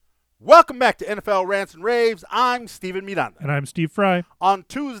Welcome back to NFL Rants and Raves. I'm Steven Miranda. And I'm Steve Fry. On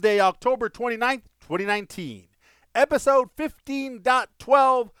Tuesday, October 29th, 2019, episode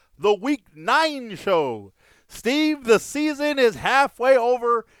 15.12, the Week 9 show. Steve, the season is halfway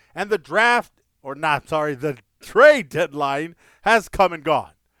over, and the the trade deadline has come and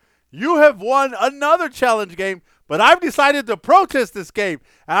gone. You have won another challenge game, but I've decided to protest this game,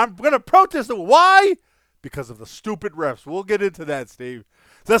 and I'm going to protest it. Why? Because of the stupid refs. We'll get into that, Steve.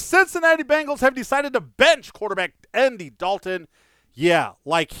 The Cincinnati Bengals have decided to bench quarterback Andy Dalton. Yeah,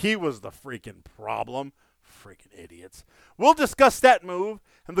 like he was the freaking problem. Freaking idiots. We'll discuss that move.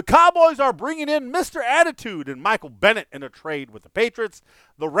 And the Cowboys are bringing in Mr. Attitude and Michael Bennett in a trade with the Patriots.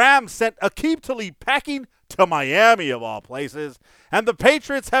 The Rams sent Aqib Talib packing to Miami, of all places. And the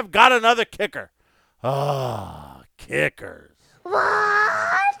Patriots have got another kicker. Kickers. What?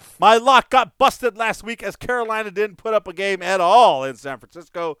 My lock got busted last week as Carolina didn't put up a game at all in San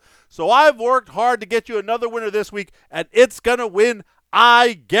Francisco. So I've worked hard to get you another winner this week, and it's going to win.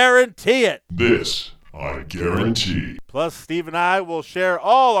 I guarantee it. This I guarantee. Plus, Steve and I will share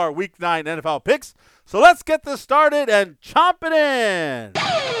all our Week 9 NFL picks. So let's get this started and chomp it in.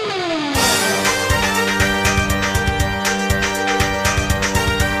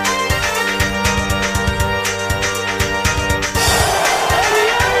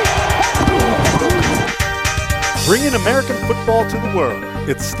 Bringing American football to the world.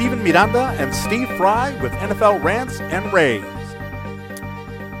 It's Steven Miranda and Steve Fry with NFL Rants and Raves.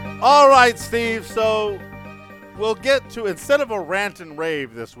 All right, Steve, so we'll get to, instead of a rant and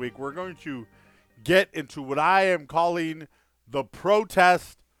rave this week, we're going to get into what I am calling the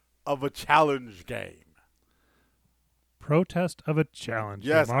protest of a challenge game. Protest of a challenge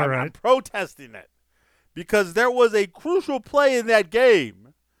Yes, game. All right. I'm protesting it because there was a crucial play in that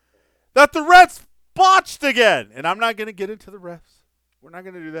game that the Reds botched again. And I'm not going to get into the refs. We're not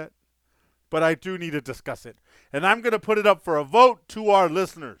going to do that. But I do need to discuss it. And I'm going to put it up for a vote to our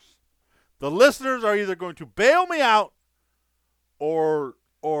listeners. The listeners are either going to bail me out or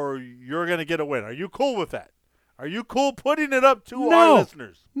you're going to get a win. Are you cool with that? Are you cool putting it up to our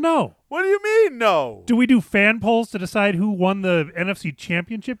listeners? No. What do you mean, no? Do we do fan polls to decide who won the NFC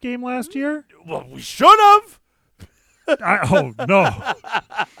Championship game last year? Well, we should have. No.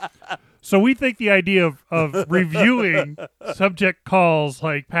 So we think the idea of reviewing subject calls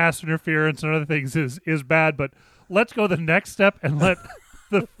like pass interference and other things is bad, but let's go the next step and let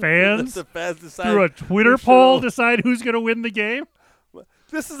the fans, through a Twitter poll, decide who's going to win the game?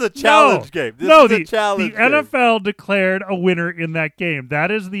 This is a challenge game. The NFL declared a winner in that game.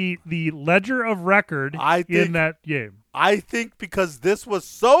 That is the ledger of record in that game. I think because this was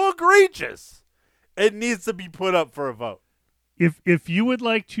so egregious, it needs to be put up for a vote. If you would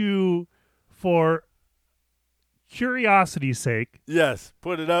like to, for curiosity's sake, yes,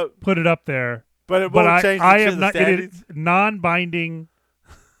 put it up there. But it won't change the standings. It is non-binding.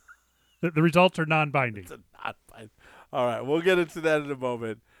 The results are non-binding. It's non-binding. All right, we'll get into that in a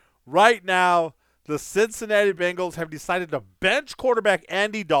moment. Right now, the Cincinnati Bengals have decided to bench quarterback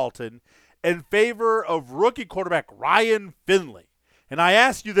Andy Dalton in favor of rookie quarterback Ryan Finley. And I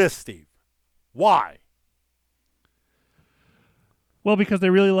ask you this, Steve. Why? Well, because they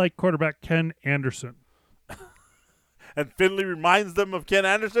really like quarterback Ken Anderson. And Finley reminds them of Ken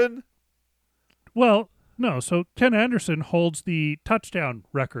Anderson? Well, no. So Ken Anderson holds the touchdown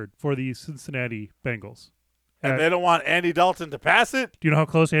record for the Cincinnati Bengals. And they don't want Andy Dalton to pass it? Do you know how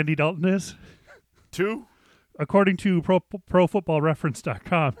close Andy Dalton is? 2? According to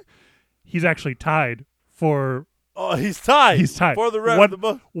ProFootballReference.com, he's actually tied for... Oh, he's tied. He's tied. For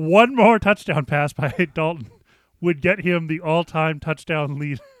the one more touchdown pass by Dalton would get him the all-time touchdown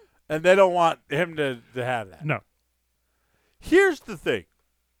lead. And they don't want him to have that. No. Here's the thing.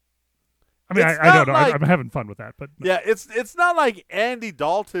 I mean, I don't know. I'm having fun with that. But yeah, it's not like Andy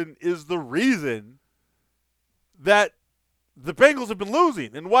Dalton is the reason that the Bengals have been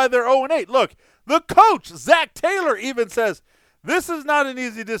losing and why they're 0-8. Look, the coach, Zach Taylor, even says, this is not an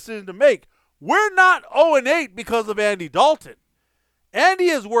easy decision to make. We're not 0-8 because of Andy Dalton. Andy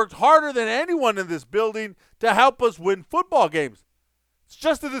has worked harder than anyone in this building to help us win football games. It's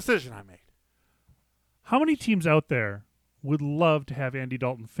just a decision I made. How many teams out there would love to have Andy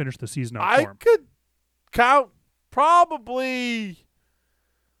Dalton finish the season out for him? I could count probably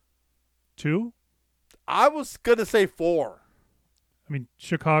 2. I was going to say 4. I mean,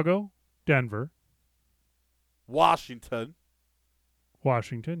 Chicago, Denver. Washington,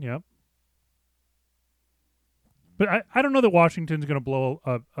 yep. But I don't know that Washington's going to blow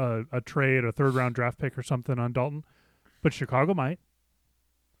a trade, a third-round draft pick or something on Dalton, but Chicago might.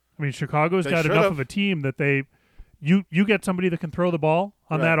 I mean, Chicago's got enough of a team that they You get somebody that can throw the ball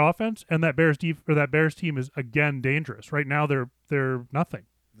on Right. that offense, and that Bears team is again dangerous. Right now, they're nothing.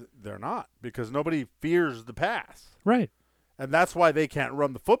 They're not, because nobody fears the pass. Right. And that's why they can't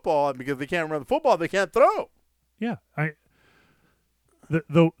run the football. And because they can't run the football, they can't throw. Yeah.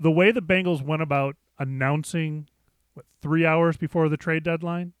 The way the Bengals went about announcing 3 hours before the trade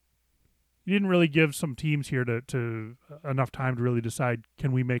deadline, you didn't really give some teams here to enough time to really decide,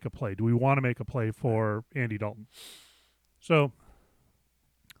 can we make a play? Do we want to make a play for Andy Dalton? So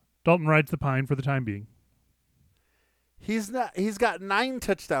Dalton rides the pine for the time being. He's got 9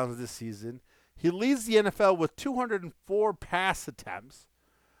 touchdowns this season. He leads the NFL with 204 pass attempts.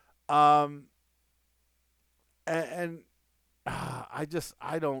 I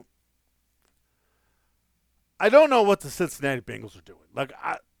don't know what the Cincinnati Bengals are doing. Like,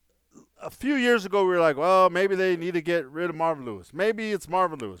 a few years ago, we were like, well, maybe they need to get rid of Marvin Lewis. Maybe it's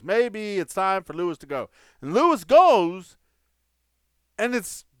Marvin Lewis. Maybe it's time for Lewis to go. And Lewis goes, and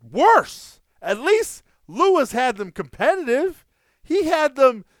it's worse. At least Lewis had them competitive. He had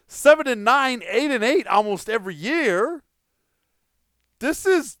them 7-9, 8-8 almost every year. This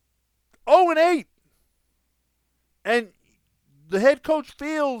is 0-8. And the head coach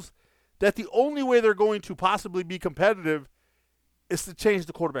feels that the only way they're going to possibly be competitive is to change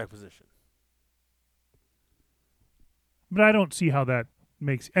the quarterback position. But I don't see how that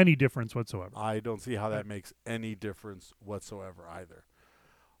makes any difference whatsoever. I don't see how that makes any difference whatsoever either.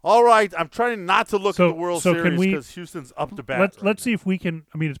 All right, I'm trying not to look at the World Series because Houston's up to bat. Let's see if we can.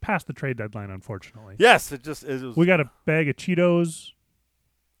 I mean, it's past the trade deadline, unfortunately. Yes, it was. We got a bag of Cheetos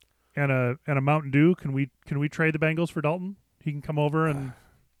and a Mountain Dew. Can we trade the Bengals for Dalton? He can come over and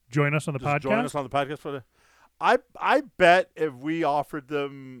join us on the podcast. Join us on the podcast for the. I bet if we offered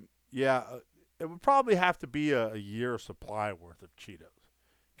them, it would probably have to be a year supply worth of Cheetos.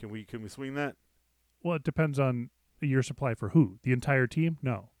 Can we swing that? Well, it depends on a year supply for who? The entire team?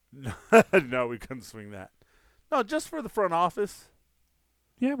 No. No, we couldn't swing that. No, just for the front office.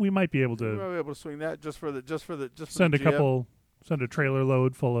 Yeah, we might be able We to might be able to swing that send a trailer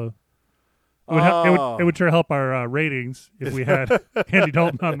load full of. It would sure help our ratings if we had Andy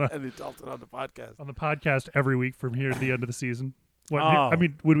Dalton on the podcast. On the podcast every week from here to the end of the season. I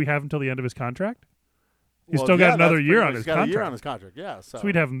mean, would we have until the end of his contract? He's still got another year on his contract. A year on his contract, yeah. So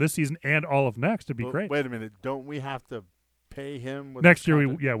we'd have him this season and all of next. It'd be great. Wait a minute, don't we have to pay him next year?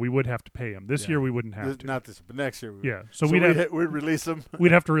 We would have to pay him. This year we wouldn't have to. Not this, but next year. We'd release him.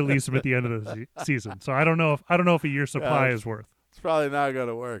 We'd have to release him at the end of the season. So I don't know if a year's supply is worth. It's probably not going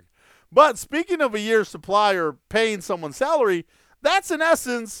to work. But speaking of a year's supply or paying someone's salary, that's in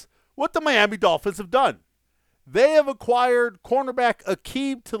essence what the Miami Dolphins have done. They have acquired cornerback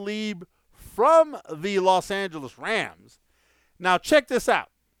Aqib Talib from the Los Angeles Rams. Now, check this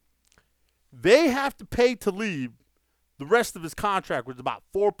out. They have to pay Talib the rest of his contract, which is about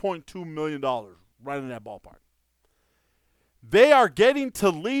 $4.2 million, right in that ballpark. They are getting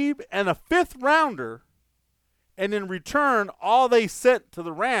Talib and a 5th rounder, and in return, all they sent to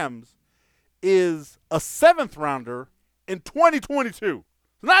the Rams is a 7th rounder in 2022. So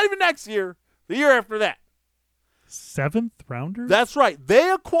not even next year, the year after that. 7th rounder? That's right.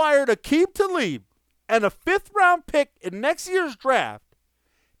 They acquired Aqib Talib and a 5th round pick in next year's draft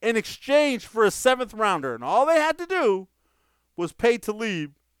in exchange for a 7th rounder. And all they had to do was pay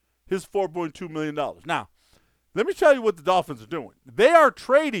Talib his $4.2 million. Now, let me tell you what the Dolphins are doing. They are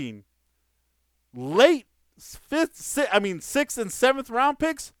trading late 6th and 7th round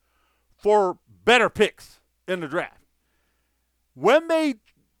picks for better picks in the draft. When they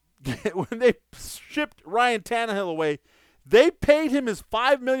shipped Ryan Tannehill away, they paid him his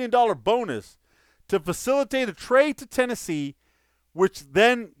 $5 million bonus to facilitate a trade to Tennessee, which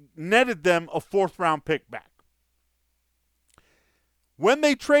then netted them a 4th round pick back. When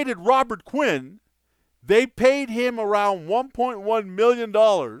they traded Robert Quinn, they paid him around $1.1 million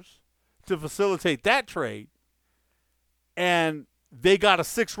to facilitate that trade, and they got a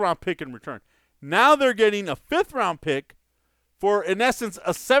 6th round pick in return. Now they're getting a 5th round pick for, in essence,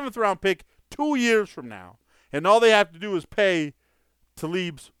 a 7th round pick 2 years from now. And all they have to do is pay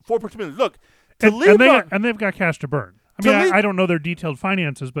Talib's $4.2 million. Look, and they've got cash to burn. I mean, I don't know their detailed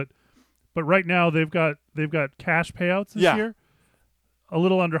finances, but right now they've got cash payouts this year, a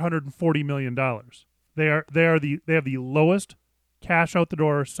little under $140 million. They have the lowest cash out the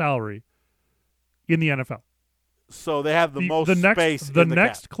door salary in the NFL. So they have the most space. The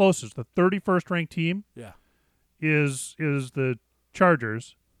next closest, the 31st ranked team, is the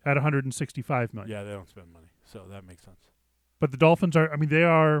Chargers at $165 million. Yeah, they don't spend money, so that makes sense. But the Dolphins are. I mean, they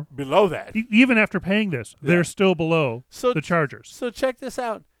are below that. Even after paying this, they're still below the Chargers. So check this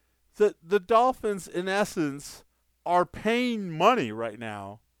out: the Dolphins, in essence, are paying money right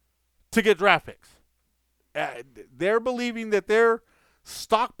now to get draft picks. They're believing that their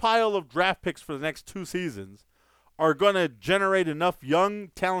stockpile of draft picks for the next 2 seasons are going to generate enough young,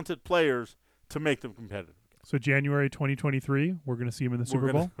 talented players to make them competitive. So January 2023, we're going to see him in the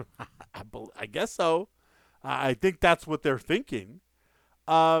Super Bowl? I guess so. I think that's what they're thinking.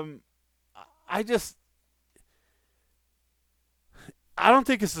 I don't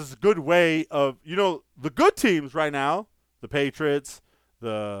think this is a good way of, the good teams right now, the Patriots,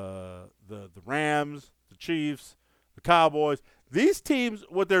 the Rams, the Chiefs, the Cowboys. These teams,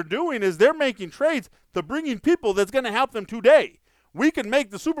 what they're doing is they're making trades to bring in people that's going to help them today. We can make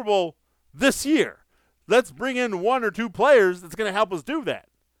the Super Bowl this year. Let's bring in 1 or 2 players that's going to help us do that.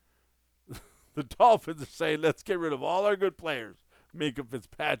 The Dolphins are saying, let's get rid of all our good players. Minka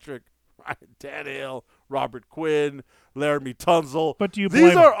Fitzpatrick, Ryan Tannehill, Robert Quinn, Laramie Tunzel. But do you blame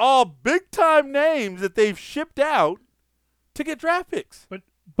These are all big-time names that they've shipped out to get draft picks.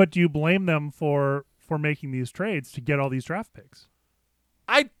 But do you blame them for making these trades to get all these draft picks?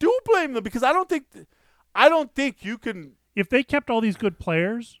 I do blame them because I don't think you can. If they kept all these good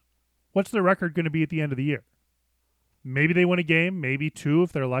players, what's their record going to be at the end of the year? Maybe they win a game, maybe 2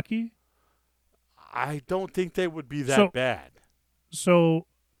 if they're lucky. I don't think they would be that bad. So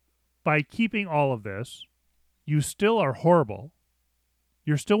by keeping all of this, you still are horrible.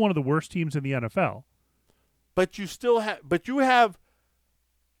 You're still one of the worst teams in the NFL. But you have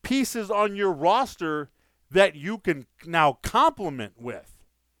pieces on your roster that you can now complement with,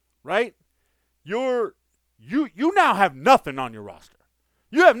 right? You now have nothing on your roster.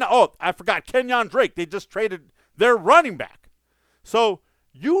 You have I forgot Kenyon Drake. They just traded their running back. So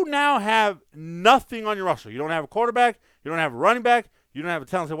you now have nothing on your roster. You don't have a quarterback. You don't have a running back. You don't have a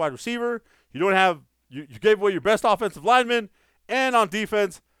talented wide receiver. You gave away your best offensive lineman, and on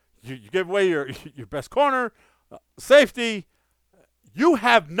defense, you gave away your best corner, safety. You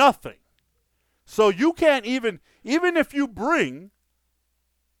have nothing. So you can't even if you bring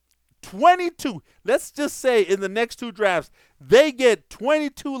 22, let's just say in the next 2 drafts, they get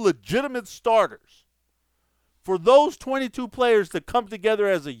 22 legitimate starters. For those 22 players to come together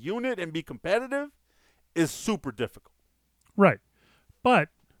as a unit and be competitive is super difficult. Right. But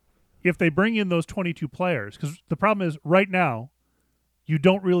if they bring in those 22 players, because the problem is right now, you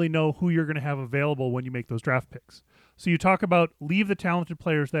don't really know who you're going to have available when you make those draft picks. So you talk about leave the talented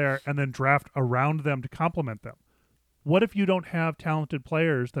players there and then draft around them to complement them. What if you don't have talented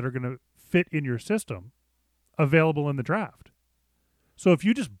players that are going to fit in your system available in the draft? So if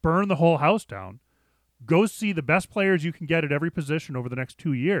you just burn the whole house down, go see the best players you can get at every position over the next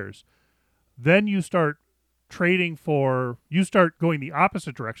 2 years, then you start going the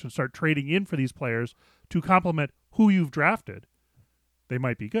opposite direction, start trading in for these players to complement who you've drafted. They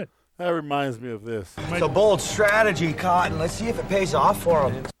might be good. That reminds me of this. It's a bold strategy, Cotton. Let's see if it pays off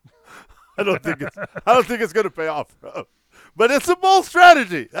for him. I don't think it's going to pay off, bro. But it's a bold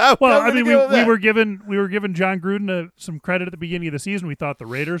strategy. We were given John Gruden some credit at the beginning of the season. We thought the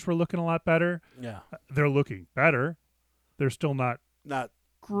Raiders were looking a lot better. Yeah, they're looking better. They're still not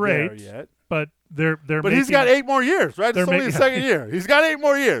great there yet. But they're. But he's got 8 more years, right? It's only his second year. He's got 8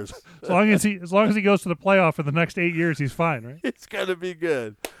 more years. As long as he goes to the playoff for the next 8 years, he's fine, right? It's gonna be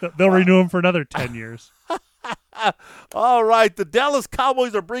good. They'll renew him for another 10 years. All right, the Dallas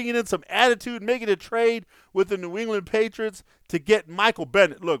Cowboys are bringing in some attitude, making a trade with the New England Patriots to get Michael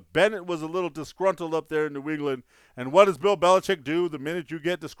Bennett. Look, Bennett was a little disgruntled up there in New England, and what does Bill Belichick do the minute you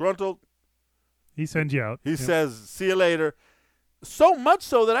get disgruntled? He sends you out. He says, see you later. So much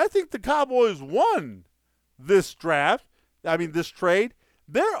so that I think the Cowboys won this trade.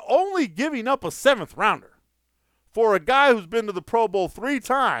 They're only giving up a 7th rounder for a guy who's been to the Pro Bowl 3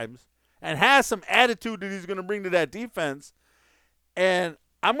 times and has some attitude that he's going to bring to that defense. And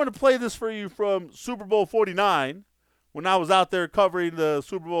I'm going to play this for you from Super Bowl 49 when I was out there covering the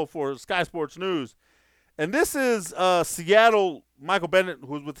Super Bowl for Sky Sports News. And this is Seattle, Michael Bennett,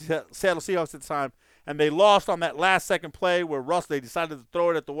 who was with the Seattle Seahawks at the time, and they lost on that last-second play where they decided to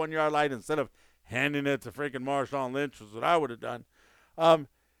throw it at the 1-yard line instead of handing it to freaking Marshawn Lynch, which is what I would have done.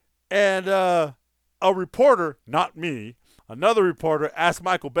 And a reporter, not me, another reporter asked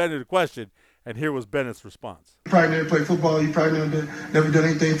Michael Bennett a question, and here was Bennett's response. You probably never played football. You probably never done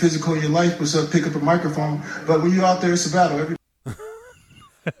anything physical in your life but pick up a microphone. But when you're out there, it's a battle.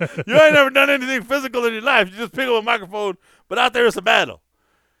 You ain't never done anything physical in your life. You just pick up a microphone, but out there, it's a battle.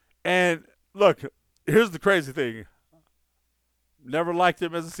 And, look, here's the crazy thing. Never liked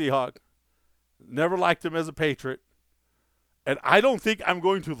him as a Seahawk. Never liked him as a Patriot. And I don't think I'm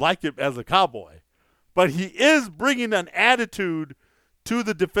going to like him as a Cowboy. But he is bringing an attitude to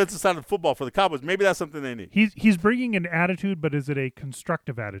the defensive side of football for the Cowboys. Maybe that's something they need. He's bringing an attitude, but is it a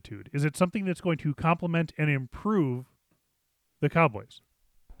constructive attitude? Is it something that's going to complement and improve the Cowboys?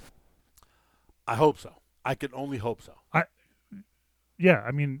 I hope so. I can only hope so. Yeah,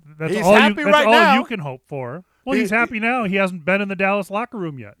 I mean that's He's all happy right now. you can hope for. Well, he's happy now. He hasn't been in the Dallas locker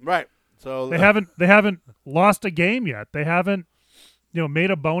room yet. Right. So They haven't lost a game yet. They haven't,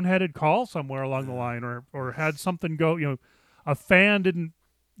 made a boneheaded call somewhere along the line, or had something go. A fan didn't,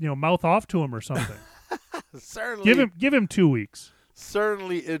 mouth off to him or something. certainly Give him 2 weeks.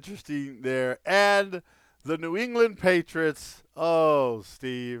 Certainly interesting there. And the New England Patriots. Oh,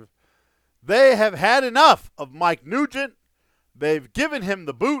 Steve, they have had enough of Mike Nugent. They've given him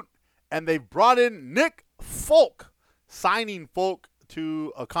the boot, and they've brought in Nick Folk, signing Folk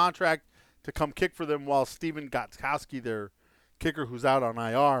to a contract to come kick for them while Steven Gostkowski, their kicker who's out on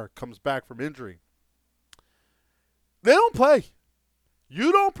IR, comes back from injury. They don't play.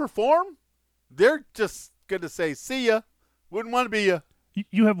 You don't perform, they're just going to say, see ya. Wouldn't want to be ya.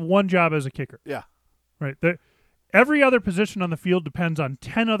 You have one job as a kicker. Yeah. Right. Every other position on the field depends on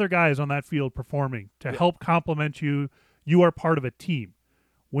 10 other guys on that field performing to help complement you. You are part of a team.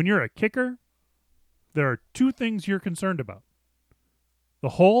 When you're a kicker, there are 2 things you're concerned about: the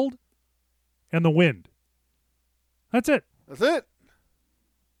hold and the wind. That's it. That's it.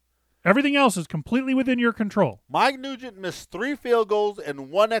 Everything else is completely within your control. Mike Nugent missed 3 field goals and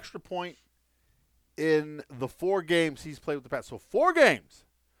 1 extra point in the 4 games he's played with the Pats. So 4 games,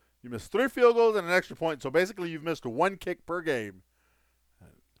 you missed 3 field goals and an extra point. So basically you've missed 1 kick per game.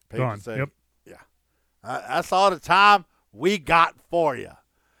 Gone. Say, Yep. Yeah. That's all the time we got for you.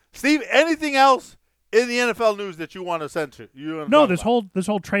 Steve, anything else in the NFL news that you want to send to? No, this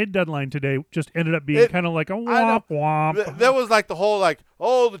whole trade deadline today just ended up being kind of like a womp womp. There was like the whole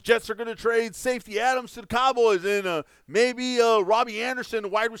the Jets are going to trade safety Adams to the Cowboys, and maybe Robbie Anderson, the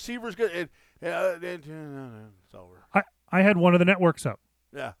wide receiver, is going to. It's over. I had one of the networks up.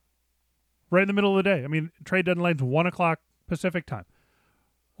 Yeah. Right in the middle of the day. I mean, trade deadline's 1:00 Pacific time.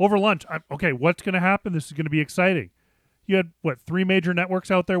 Over lunch, okay, what's going to happen? This is going to be exciting. You had, 3 major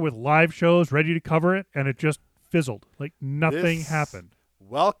networks out there with live shows ready to cover it, and it just fizzled. Like nothing happened.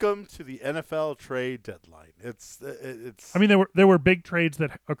 Welcome to the NFL trade deadline. It's. I mean, there were big trades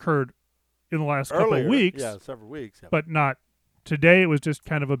that occurred in the last couple of weeks. Yeah, several weeks. Yeah. But not today. It was just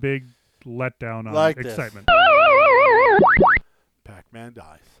kind of a big letdown on Like excitement. Pac-Man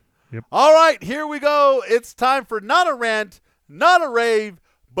dies. Yep. All right, here we go. It's time for not a rant, not a rave,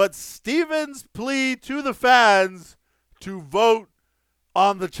 but Steven's plea to the fans to vote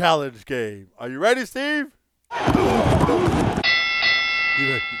on the challenge game. Are you ready, Steve? You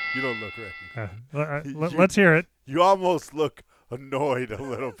don't look ready. Let's hear it. You almost look annoyed a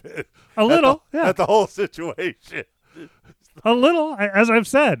little bit. A little, yeah. At the whole situation. A little, as I've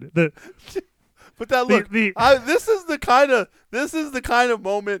said. But that look, this is the kind of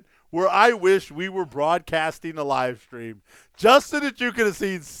moment where I wish we were broadcasting a live stream, just so that you could have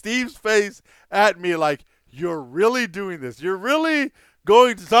seen Steve's face at me like, you're really doing this. You're really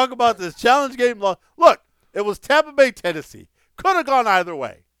going to talk about this challenge game. Look, it was Tampa Bay, Tennessee. Could have gone either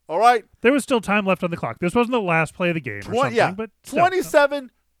way. All right? There was still time left on the clock. This wasn't the last play of the game or something. Yeah, but still.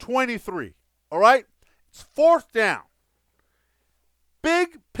 27-23. All right? It's 4th down.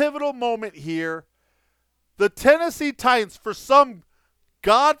 Big pivotal moment here. The Tennessee Titans, for some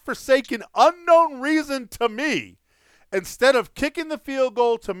godforsaken unknown reason to me, instead of kicking the field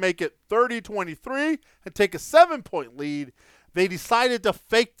goal to make it 30-23 and take a 7-point lead, they decided to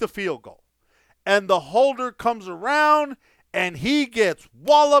fake the field goal. And the holder comes around, and he gets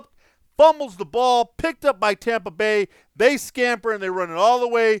walloped, fumbles the ball, picked up by Tampa Bay. They scamper, and they run it all the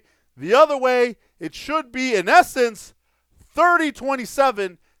way the other way. It should be, in essence,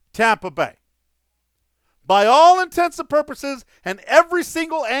 30-27 Tampa Bay. By all intents and purposes, and every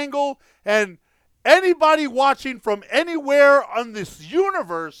single angle, and anybody watching from anywhere on this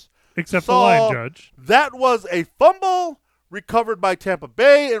universe except the saw line judge, that was a fumble recovered by Tampa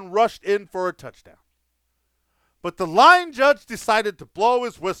Bay and rushed in for a touchdown. But the line judge decided to blow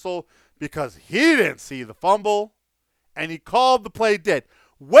his whistle because he didn't see the fumble, and he called the play dead.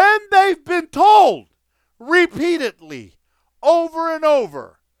 When they've been told repeatedly, over and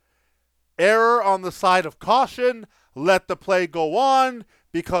over, error on the side of caution, let the play go on,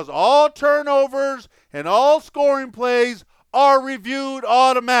 because all turnovers and all scoring plays are reviewed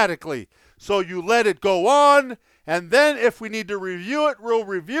automatically. So you let it go on, and then if we need to review it, we'll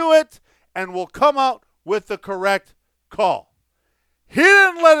review it, and we'll come out with the correct call. He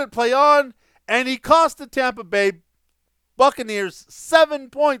didn't let it play on, and he cost the Tampa Bay Buccaneers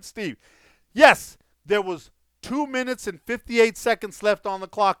 7 points, Steve. Yes, there was 2 minutes and 58 seconds left on the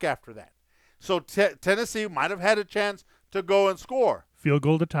clock after that. So Tennessee might have had a chance to go and score. Field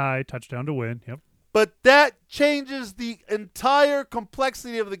goal to tie, touchdown to win. Yep. But that changes the entire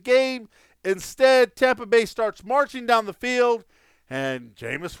complexity of the game. Instead, Tampa Bay starts marching down the field, and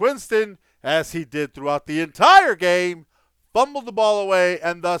Jameis Winston, as he did throughout the entire game, fumbled the ball away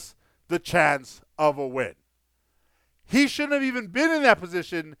and thus the chance of a win. He shouldn't have even been in that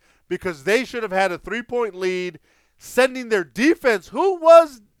position because they should have had a 3-point lead, sending their defense, who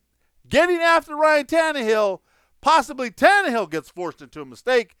was getting after Ryan Tannehill. Possibly Tannehill gets forced into a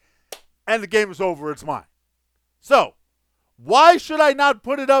mistake, and the game is over. It's mine. So, why should I not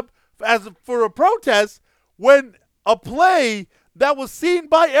put it up for a protest when a play that was seen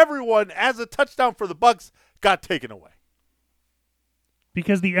by everyone as a touchdown for the Bucs got taken away?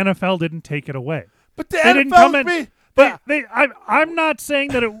 Because the NFL didn't take it away. But the They NFL didn't come in. me. I'm not saying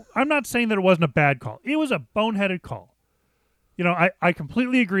that it wasn't a bad call. It was a boneheaded call. You know, I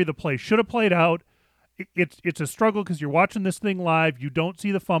completely agree. The play should have played out. It's a struggle because you're watching this thing live. You don't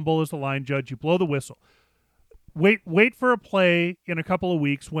see the fumble as the line judge. You blow the whistle. Wait for a play in a couple of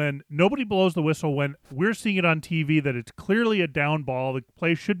weeks when nobody blows the whistle, when we're seeing it on TV that it's clearly a down ball. The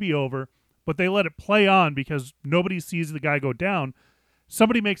play should be over, but they let it play on because nobody sees the guy go down.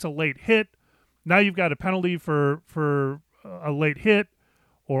 Somebody makes a late hit. Now you've got a penalty for a late hit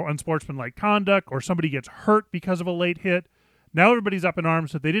or unsportsmanlike conduct, or somebody gets hurt because of a late hit. Now everybody's up in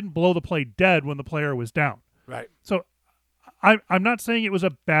arms that they didn't blow the play dead when the player was down. Right. So I'm not saying it was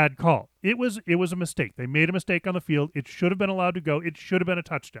a bad call. It was a mistake. They made a mistake on the field. It should have been allowed to go. It should have been a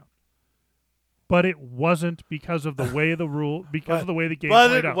touchdown. But it wasn't because of the way of the rule, of the way the game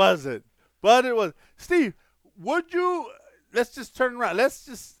played out. But it was. Steve, would you – let's just turn around. Let's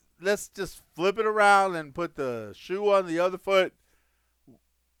just flip it around and put the shoe on the other foot.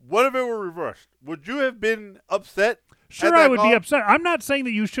 What if it were reversed? Would you have been upset? Sure, I would be upset. I'm not saying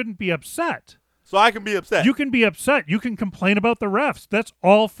that you shouldn't be upset. So I can be upset. You can be upset. You can complain about the refs. That's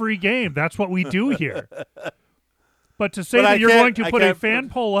all free game. That's what we do here. But to say that you're going to put a fan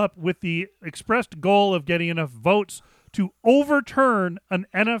poll up with the expressed goal of getting enough votes to overturn an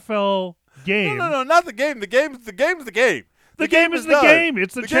NFL game. No, not the game. The game is the game. The game is the game.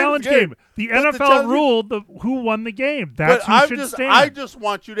 It's the challenge game. The NFL ruled who won the game. That's who should stand. I just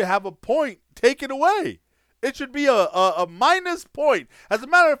want you to have a point taken away. It should be a minus point. As a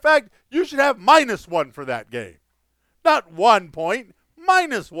matter of fact, you should have -1 for that game. Not 1 point,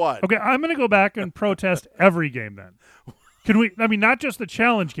 -1. Okay, I'm going to go back and protest every game then. Can we? I mean, not just the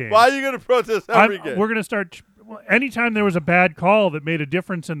challenge game. Why are you going to protest every game? We're going to start. Anytime there was a bad call that made a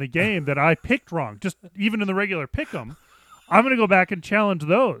difference in the game that I picked wrong, just even in the regular pick'em, I'm going to go back and challenge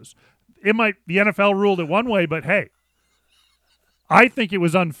those. The NFL ruled it one way, but hey, I think it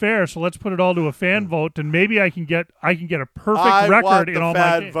was unfair, so let's put it all to a fan vote, and maybe I can get a perfect record in all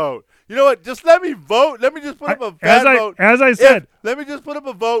my games. Vote. You know what? Just let me vote. Let me just put up a fan vote. As I said, let me just put up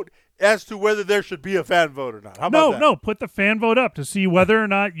a vote as to whether there should be a fan vote or not. How about that? No, put the fan vote up to see whether or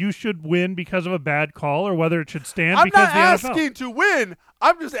not you should win because of a bad call or whether it should stand I'm because not of the NFL. asking to win.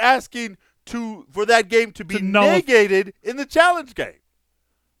 I'm just asking for that game to be negated in the challenge game.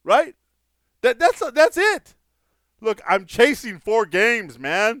 Right? That's it. Look, I'm chasing 4 games,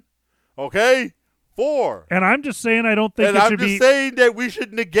 man. Okay? 4. And I'm just saying I don't think and it I'm should be. just saying that we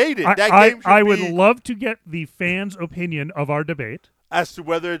should negate it. I would love to get the fans' opinion of our debate as to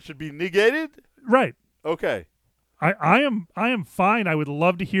whether it should be negated. Right. Okay. I am fine. I would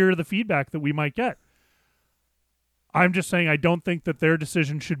love to hear the feedback that we might get. I'm just saying I don't think that their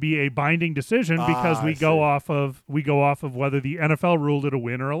decision should be a binding decision because we go off of whether the NFL ruled it a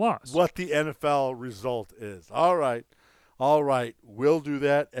win or a loss. What the NFL result is. All right. We'll do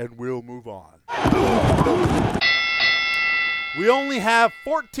that and we'll move on. We only have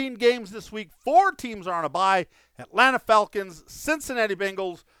 14 games this week. 4 teams are on a bye. Atlanta Falcons, Cincinnati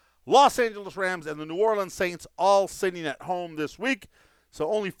Bengals, Los Angeles Rams, and the New Orleans Saints all sitting at home this week.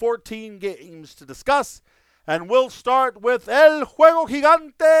 So only 14 games to discuss. And we'll start with El Juego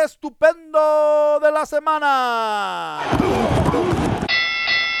Gigante Estupendo de la Semana.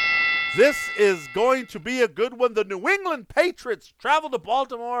 This is going to be a good one. The New England Patriots travel to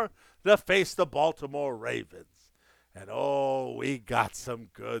Baltimore to face the Baltimore Ravens. And, we got some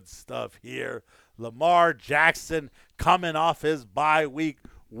good stuff here. Lamar Jackson coming off his bye week,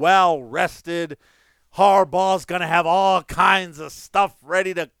 well rested. Harbaugh's going to have all kinds of stuff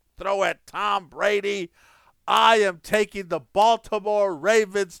ready to throw at Tom Brady. I am taking the Baltimore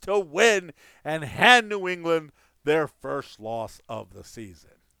Ravens to win and hand New England their first loss of the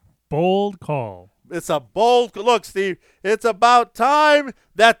season. Bold call. It's a bold look, Steve. It's about time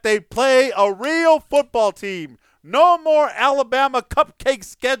that they play a real football team. No more Alabama cupcake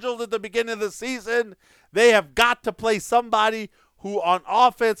scheduled at the beginning of the season. They have got to play somebody who on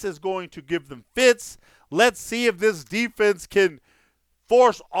offense is going to give them fits. Let's see if this defense can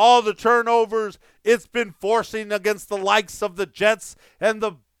force all the turnovers it's been forcing against the likes of the Jets and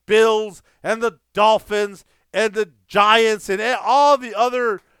the Bills and the Dolphins and the Giants and all the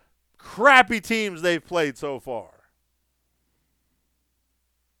other crappy teams they've played so far.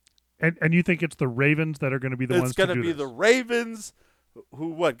 And you think it's the Ravens that are going to be the ones to do this? It's going to be the Ravens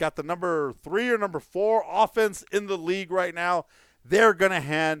who got the number 3 or number 4 offense in the league right now. They're going to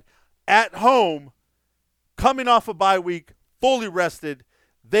hand at home, coming off a bye week, fully rested,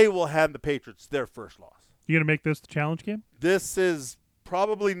 they will hand the Patriots their first loss. You going to make this the challenge game? This is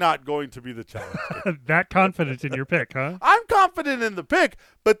probably not going to be the challenge game. That confident in your pick, huh? I'm confident in the pick,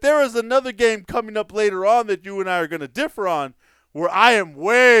 but there is another game coming up later on that you and I are going to differ on where I am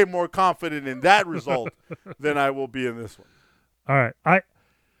way more confident in that result than I will be in this one. All right.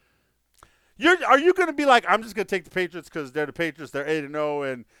 Are you going to be like, I'm just going to take the Patriots because they're the Patriots, they're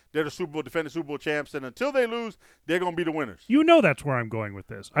 8-0, and they're the defending Super Bowl champs, and until they lose, they're going to be the winners? You know that's where I'm going with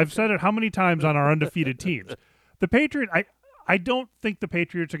this. I've said it how many times on our undefeated teams. The Patriots, I don't think the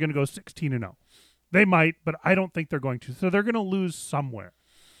Patriots are going to go 16-0. They might, but I don't think they're going to. So they're going to lose somewhere.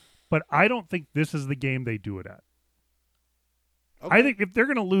 But I don't think this is the game they do it at. Okay. I think if they're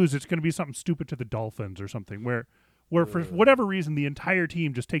going to lose, it's going to be something stupid to the Dolphins or something where for whatever reason the entire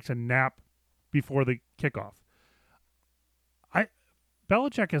team just takes a nap before the kickoff.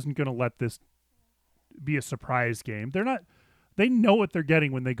 Belichick isn't going to let this be a surprise game. They know what they're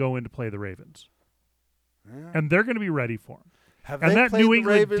getting when they go in to play the Ravens. Yeah. And they're going to be ready for them. Have and they that played New the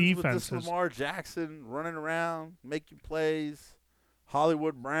England Ravens defense with this Lamar Jackson running around, making plays,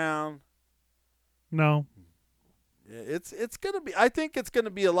 Hollywood Brown? No. It's going to be. I think it's going to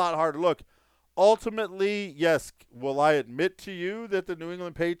be a lot harder. Look, ultimately, yes. Will I admit to you that the New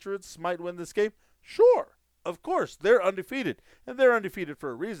England Patriots might win this game? Sure, of course. They're undefeated, and they're undefeated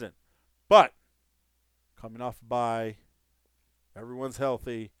for a reason. But coming off a bye, everyone's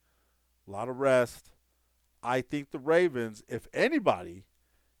healthy, a lot of rest. I think the Ravens, if anybody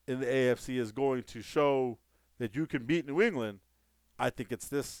in the AFC is going to show that you can beat New England, I think it's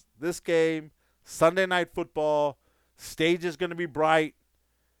this game, Sunday Night Football. Stage is going to be bright.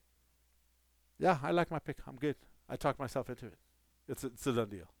 Yeah, I like my pick. I'm good. I talked myself into it. It's a done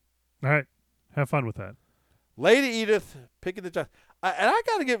deal. All right. Have fun with that. Lady Edith picking the Giants. And I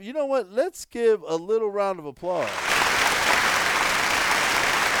got to give, you know what? Let's give a little round of applause.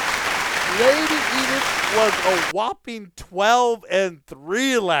 Lady Edith was a whopping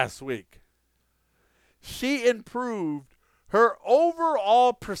 12-3 last week. She improved her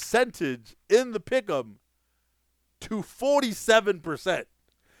overall percentage in the pick'em to 47%.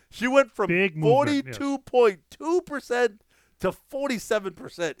 She went from 42.2% to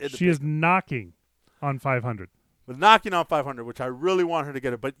 47%. She is knocking on 500. But knocking on 500, which I really want her to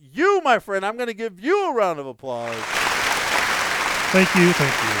get it. But you, my friend, I'm going to give you a round of applause. Thank you.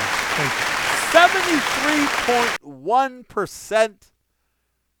 73.1%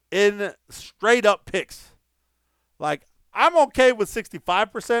 in straight-up picks. Like, I'm okay with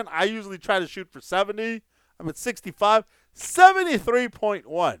 65%. I usually try to shoot for 70. I'm at 65.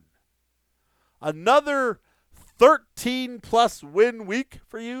 73.1. Another 13-plus win week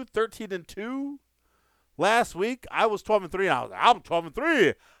for you, 13-2. Last week, I was 12-3. I'm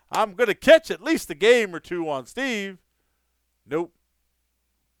 12-3. I'm going to catch at least a game or two on Steve. Nope.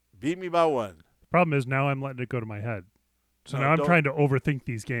 Beat me by 1. The problem is now I'm letting it go to my head. So now I'm trying to overthink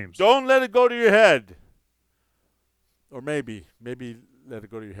these games. Don't let it go to your head. Or maybe let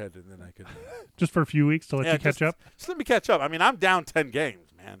it go to your head and then I can. Just for a few weeks to let you catch up? Just let me catch up. I mean, I'm down 10 games,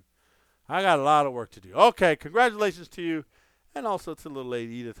 man. I got a lot of work to do. Okay, congratulations to you and also to little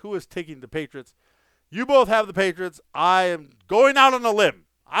lady Edith, who is taking the Patriots. You both have the Patriots. I am going out on a limb.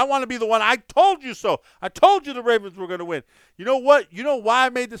 I want to be the one. I told you so. I told you the Ravens were going to win. You know what? You know why I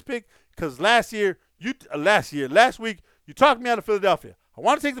made this pick? Because last week, you talked me out of Philadelphia. I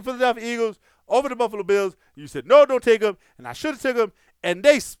want to take the Philadelphia Eagles over the Buffalo Bills. You said, no, don't take them. And I should have taken them. And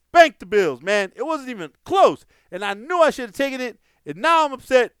they spanked the Bills, man. It wasn't even close. And I knew I should have taken it. And now I'm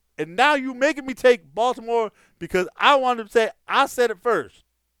upset. And now you making me take Baltimore because I wanted to say I said it first.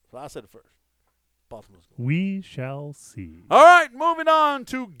 So I said it first. Baltimore's going. We shall see. All right, moving on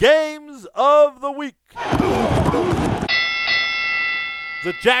to games of the week.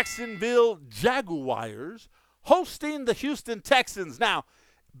 The Jacksonville Jaguars hosting the Houston Texans. Now,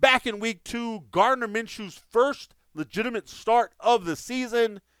 back in week 2, Gardner Minshew's first legitimate start of the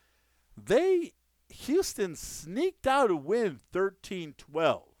season. They Houston sneaked out a win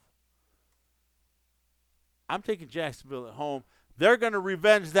 13-12. I'm taking Jacksonville at home. They're going to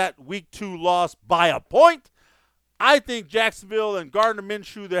revenge that Week 2 loss by a point. I think Jacksonville and Gardner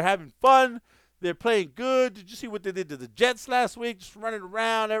Minshew, they're having fun. They're playing good. Did you see what they did to the Jets last week? Just running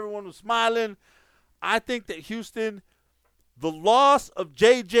around. Everyone was smiling. I think that Houston, the loss of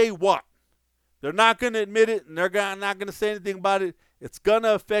J.J. Watt, they're not going to admit it, and they're not going to say anything about it. It's going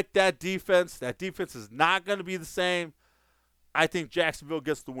to affect that defense. That defense is not going to be the same. I think Jacksonville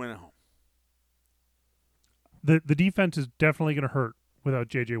gets the win at home. The defense is definitely going to hurt without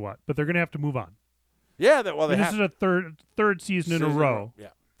J.J. Watt, but they're going to have to move on. Yeah, this is a third season in a row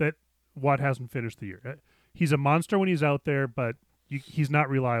that Watt hasn't finished the year. He's a monster when he's out there, but he's not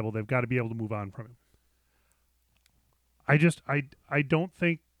reliable. They've got to be able to move on from him. I don't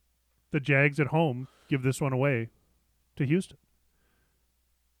think the Jags at home give this one away to Houston.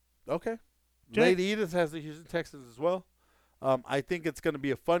 Okay. Lady Edith has the Houston Texans as well. I think it's going to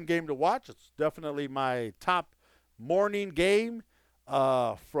be a fun game to watch. It's definitely my top morning game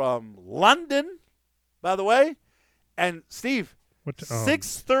from London, by the way. And, Steve,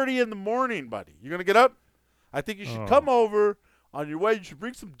 6:30 in the morning, buddy. You going to get up? I think you should come over on your way. You should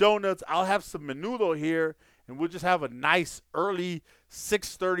bring some donuts. I'll have some menudo here, and we'll just have a nice early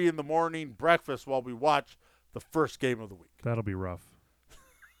 6:30 in the morning breakfast while we watch the first game of the week. That'll be rough.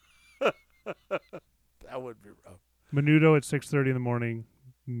 That would be rough. Menudo at 6:30 in the morning,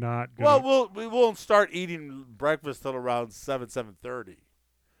 not good. Well, we won't start eating breakfast till around 7:30.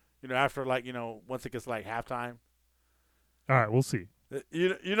 After once it gets like halftime. All right, we'll see.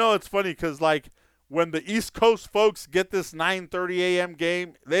 It's funny because when the East Coast folks get this 9:30 a.m.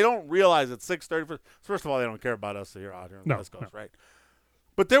 game, they don't realize it's 6:30. First of all, they don't care about us here out here on the West Coast, right?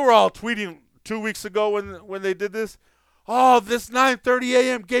 But they were all tweeting 2 weeks ago when they did this. Oh, this 9:30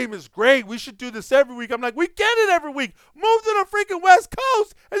 a.m. game is great. We should do this every week. I'm like, we get it every week. Move to the freaking West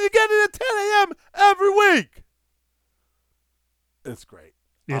Coast, and you get it at 10 a.m. every week. It's great.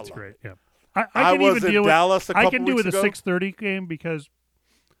 It's great. It. Yeah, I can was even in deal Dallas with. a couple I can do weeks with a ago. 6:30 game because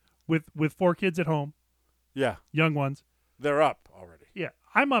with 4 kids at home, young ones, they're up already. Yeah,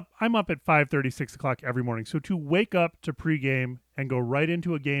 I'm up at 5:30, 6 o'clock every morning. So to wake up to pregame and go right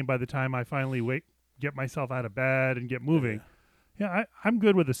into a game by the time I finally get myself out of bed and get moving, I'm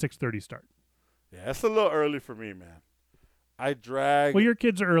good with a 6:30 start. Yeah, it's a little early for me, man. I drag. Well, your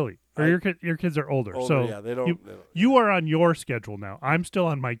kids are early, or your kids are older. So yeah, they don't. You are on your schedule now. I'm still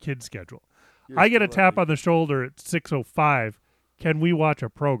on my kid's schedule. I get a tap on the shoulder at 6:05. Can we watch a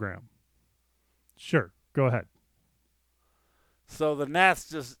program? Sure, go ahead. So the Nats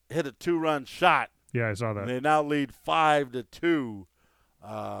just hit a 2-run shot. Yeah, I saw that. They now lead 5-2.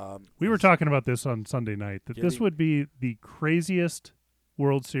 We were talking about this on Sunday night, that this would be the craziest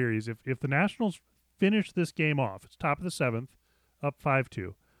World Series. If the Nationals finish this game off, it's top of the 7th, up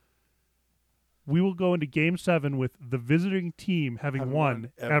 5-2. We will go into Game 7 with the visiting team having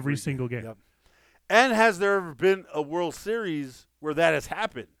won every single game. Yep. And has there ever been a World Series where that has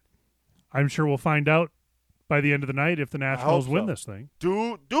happened? I'm sure we'll find out by the end of the night if the Nationals win this thing.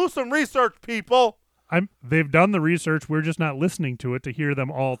 Do some research, people. They've done the research. We're just not listening to it to hear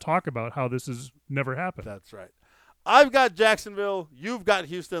them all talk about how this has never happened. That's right. I've got Jacksonville. You've got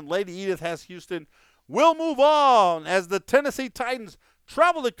Houston. Lady Edith has Houston. We'll move on as the Tennessee Titans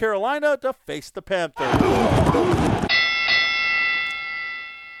travel to Carolina to face the Panthers.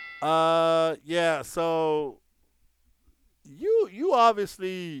 So you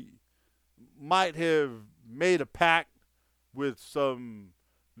obviously might have made a pact with some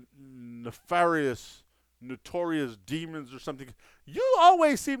nefarious, notorious demons or something. You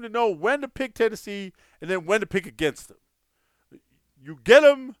always seem to know when to pick Tennessee and then when to pick against them. You get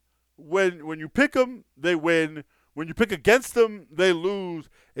them when you pick them, they win. When you pick against them, they lose.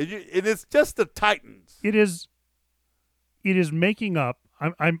 And it's just the Titans. It is making up.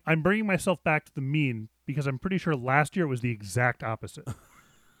 I'm bringing myself back to the mean because I'm pretty sure last year it was the exact opposite.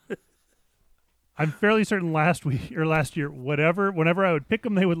 I'm fairly certain last year, whenever I would pick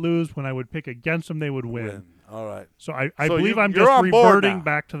them, they would lose. When I would pick against them, they would win. All right. So I believe I'm you're just on board reverting now.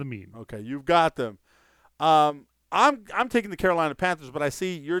 back to the mean. Okay, you've got them. I'm taking the Carolina Panthers, but I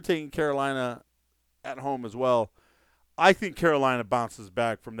see you're taking Carolina at home as well. I think Carolina bounces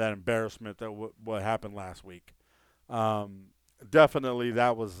back from that embarrassment that what happened last week. Definitely,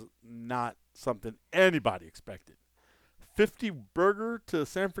 that was not something anybody expected. 50 burger to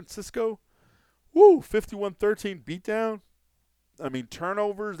San Francisco. Woo, 51-13 beatdown. I mean,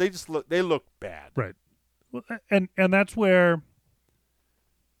 turnovers, they look bad. Right. Well, and that's where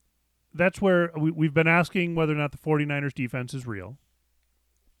we've been asking whether or not the 49ers defense is real.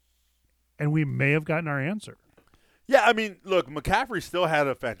 and we may have gotten our answer. Yeah, I mean, look, McCaffrey still had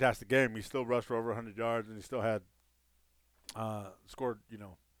a fantastic game. He still rushed for over 100 yards, and he still had scored,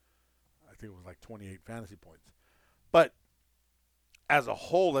 I think it was like 28 fantasy points. But as a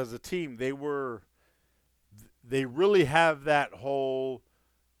whole, as a team, they really have that whole,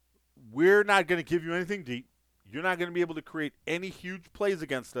 we're not going to give you anything deep. You're not going to be able to create any huge plays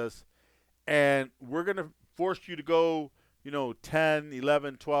against us, and we're going to force you to go, 10,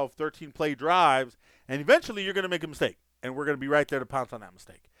 11, 12, 13 play drives, and eventually you're going to make a mistake, and we're going to be right there to pounce on that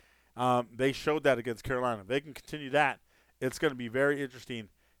mistake. They showed that against Carolina. If they can continue that, it's going to be very interesting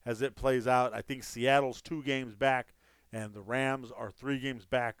as it plays out. I think Seattle's 2 games back, and the Rams are 3 games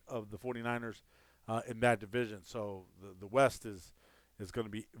back of the 49ers in that division. So the West is going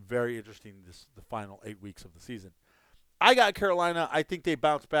to be very interesting the final 8 weeks of the season. I got Carolina. I think they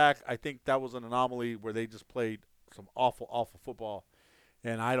bounced back. I think that was an anomaly where they just played some awful, awful football,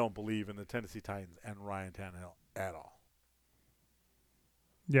 and I don't believe in the Tennessee Titans and Ryan Tannehill at all.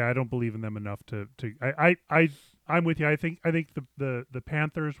 Yeah, I don't believe in them enough to I'm with you. I think the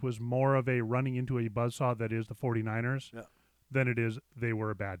Panthers was more of a running into a buzzsaw that is the 49ers than it is they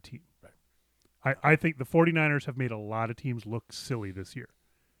were a bad team. Right. I think the 49ers have made a lot of teams look silly this year.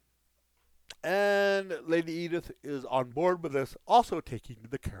 And Lady Edith is on board with us, also taking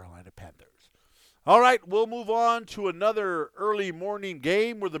the Carolina Panthers. All right, we'll move on to another early morning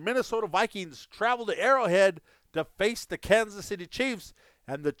game where the Minnesota Vikings travel to Arrowhead to face the Kansas City Chiefs,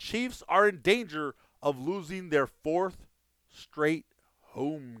 and the Chiefs are in danger of losing their 4th straight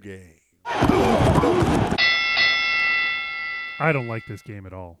home game. I don't like this game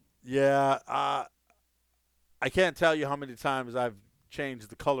at all. Yeah, I can't tell you how many times I've changed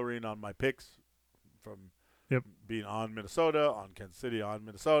the coloring on my picks from being on Minnesota, on Kansas City, on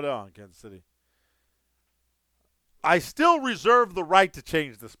Minnesota, on Kansas City. I still reserve the right to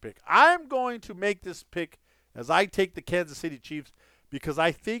change this pick. I'm going to make this pick as I take the Kansas City Chiefs because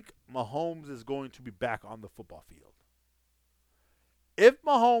I think Mahomes is going to be back on the football field. If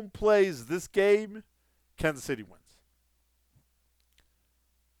Mahomes plays this game, Kansas City wins.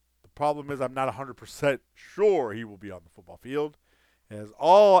 The problem is I'm not 100% sure he will be on the football field. As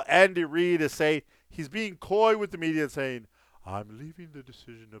all Andy Reid is saying, he's being coy with the media and saying, I'm leaving the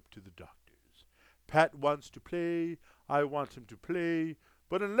decision up to the doctors. Pat wants to play. I want him to play.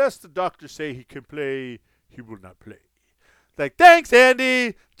 But unless the doctors say he can play, he will not play. Like, thanks,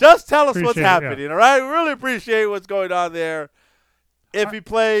 Andy. Just tell us what's happening, all right? We really appreciate what's going on there. If he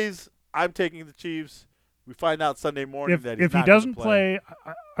plays, I'm taking the Chiefs. We find out Sunday morning that he's if not he doesn't gonna play.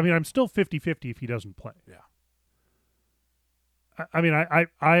 I mean, I'm still 50-50 if he doesn't play. Yeah. I mean, I've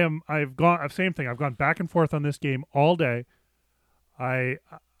same thing. I've gone back and forth on this game all day. I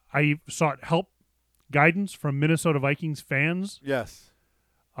sought guidance from Minnesota Vikings fans. Yes.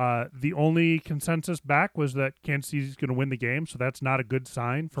 The only consensus back was that Kansas City is going to win the game, so that's not a good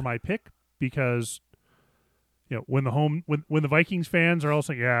sign for my pick because when the Vikings fans are all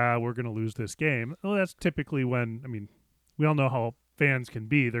saying, "Yeah, we're going to lose this game," well, that's typically when we all know how fans can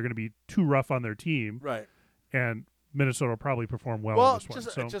be. They're going to be too rough on their team, Right. And Minnesota will probably perform well in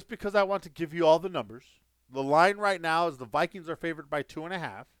this one. Just because I want to give you all the numbers, the line right now is the Vikings are favored by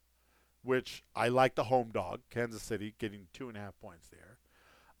 2.5, which I like the home dog, Kansas City, getting 2.5 points there.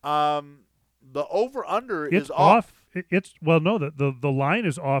 The over/under is off. The line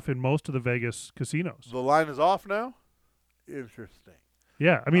is off in most of the Vegas casinos. The line is off now? Interesting.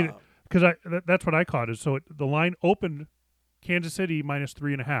 Yeah, I mean, because that's what I caught is the line opened Kansas City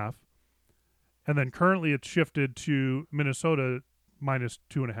 -3.5, and then currently it's shifted to Minnesota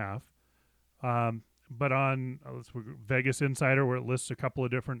 -2.5. But on Vegas Insider, where it lists a couple of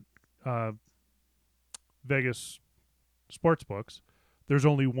different Vegas sports books, there's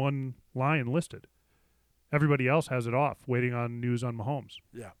only one line listed. Everybody else has it off, waiting on news on Mahomes.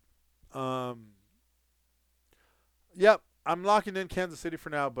 Yeah. Yep. I'm locking in Kansas City for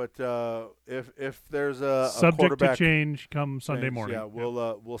now, but if there's a subject quarterback to change come Sunday morning,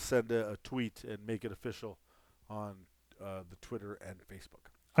 we'll send a tweet and make it official on the Twitter and Facebook.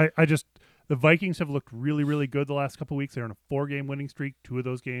 The Vikings have looked really, really good the last couple of weeks. They're on a 4-game winning streak. 2 of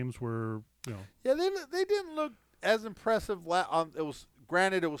those games were, Yeah, they didn't look as impressive. It was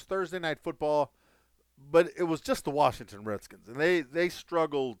Thursday Night Football, but it was just the Washington Redskins, and they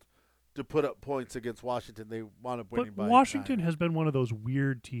struggled to put up points against Washington. They wound up winning by 9. Washington has been one of those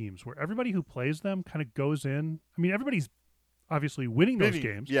weird teams where everybody who plays them kind of goes in. I mean, everybody's obviously winning those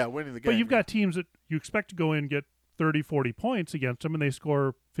games. Yeah, winning the game. But you've got teams that you expect to go in and get 30, 40 points against them, and they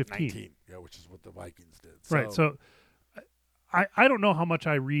score 15. 19, yeah, which is what the Vikings did. Right, so I don't know how much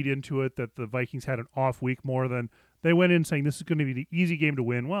I read into it that the Vikings had an off week more than They went in saying this is going to be the easy game to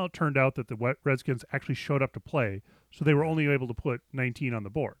win. Well, it turned out that the Redskins actually showed up to play, so they were only able to put 19 on the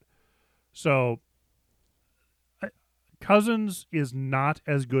board. So Cousins is not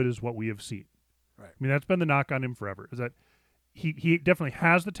as good as what we have seen. Right. I mean, that's been the knock on him forever, is that he definitely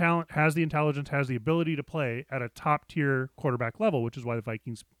has the talent, has the intelligence, has the ability to play at a top-tier quarterback level, which is why the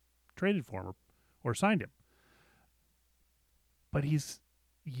Vikings traded for him or signed him. But he's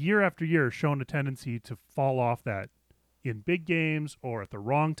year after year shown a tendency to fall off that in big games or at the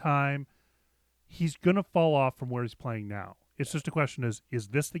wrong time. He's going to fall off from where he's playing now. It's just a question is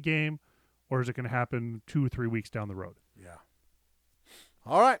this the game, or is it going to happen 2 or 3 weeks down the road? Yeah.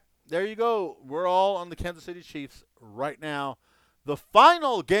 All right. There you go. We're all on the Kansas City Chiefs right now. The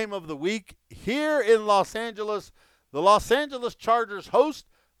final game of the week here in Los Angeles. The Los Angeles Chargers host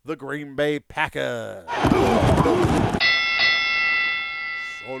the Green Bay Packers.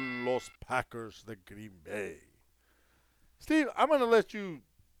 Son los Packers de Green Bay. Steve, I'm going to let you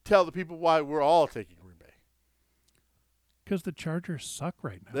tell the people why we're all taking Green Bay. Because the Chargers suck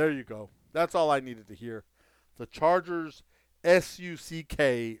right now. There you go. That's all I needed to hear. The Chargers,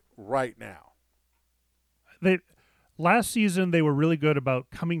 SUCK right now. Last season they were really good about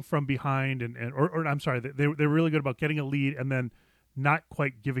coming from behind or I'm sorry, they were really good about getting a lead and then not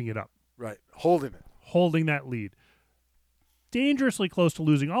quite giving it up. Right. Holding it. Holding that lead. Dangerously close to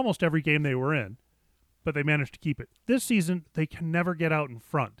losing almost every game they were in, but they managed to keep it. This season, they can never get out in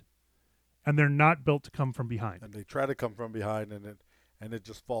front, and they're not built to come from behind. And they try to come from behind, and it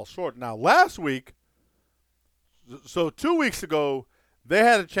just falls short. Now, last week, so 2 weeks ago, they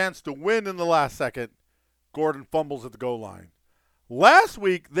had a chance to win in the last second. Gordon fumbles at the goal line. Last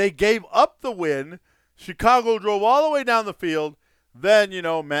week, they gave up the win. Chicago drove all the way down the field. Then,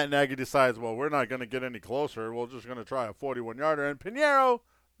 Matt Nagy decides, well, we're not going to get any closer. We're just going to try a 41-yarder. And Pinheiro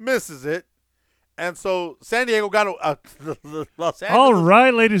misses it. And so San Diego got Los Angeles. All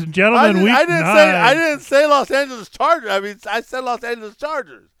right, ladies and gentlemen, week 9. I didn't say Los Angeles Chargers. I mean, I said Los Angeles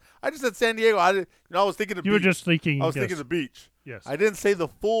Chargers. I just said San Diego. I was thinking of You beach. were just thinking. I was yes. thinking the beach. Yes. I didn't say the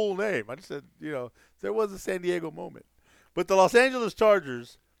full name. I just said, there was a San Diego moment. But the Los Angeles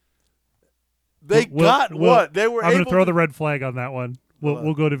Chargers, they got what? They were I'm going able to throw to the red flag on that one.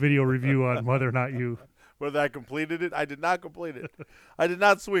 We'll go to video review on whether or not you. Whether I completed it. I did not complete it. I did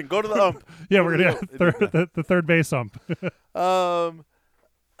not swing. Go to the ump. Yeah, we're going to the third base ump. I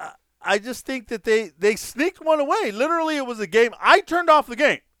just think that they sneaked one away. Literally, it was a game. I turned off the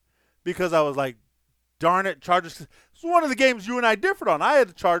game because I was like, darn it, Chargers. It's one of the games you and I differed on. I had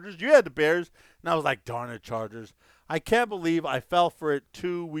the Chargers. You had the Bears. And I was like, darn it, Chargers. I can't believe I fell for it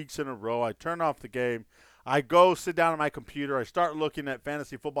 2 weeks in a row. I turned off the game. I go sit down on my computer. I start looking at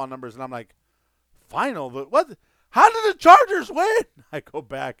fantasy football numbers, and I'm like, what? How did the Chargers win? I go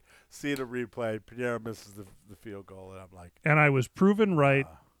back, see the replay. Pinheiro misses the field goal, and I'm like. And I was proven right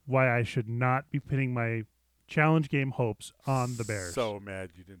why I should not be pinning my challenge game hopes on the Bears. So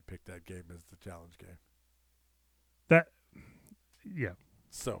mad you didn't pick that game as the challenge game. Yeah.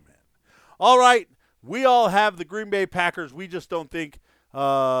 So mad. All right. We all have the Green Bay Packers. We just don't think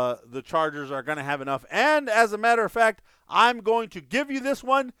the Chargers are going to have enough. And as a matter of fact, I'm going to give you this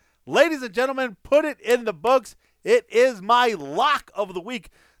one. Ladies and gentlemen, put it in the books. It is my lock of the week.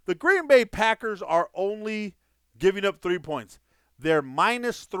 The Green Bay Packers are only giving up 3 points. They're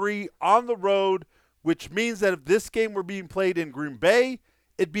 -3 on the road, which means that if this game were being played in Green Bay,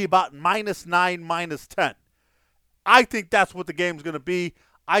 it'd be about -9, -10. I think that's what the game's going to be.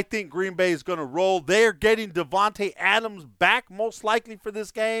 I think Green Bay is going to roll. They're getting Devontae Adams back most likely for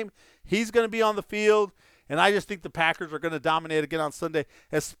this game. He's going to be on the field. And I just think the Packers are going to dominate again on Sunday,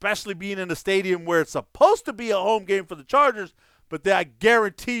 especially being in a stadium where it's supposed to be a home game for the Chargers. But I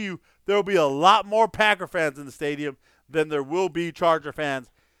guarantee you there will be a lot more Packer fans in the stadium than there will be Charger fans.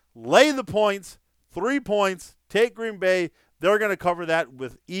 Lay the points, 3 points, take Green Bay. They're going to cover that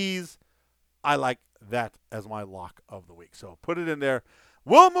with ease. I like that as my lock of the week. So put it in there.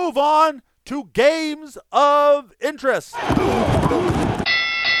 We'll move on to games of interest.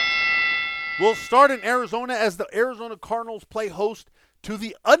 We'll start in Arizona as the Arizona Cardinals play host to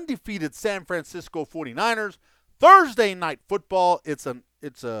the undefeated San Francisco 49ers. Thursday night football. It's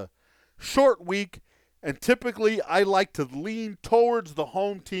a short week, and typically I like to lean towards the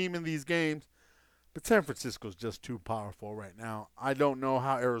home team in these games. But San Francisco's just too powerful right now. I don't know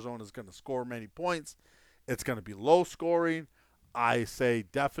how Arizona's going to score many points. It's going to be low scoring. I say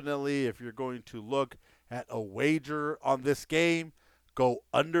definitely if you're going to look at a wager on this game, go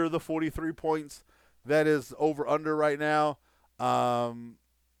under the 43 points. That is over-under right now.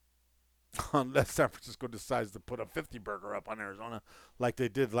 Unless San Francisco decides to put a 50-burger up on Arizona like they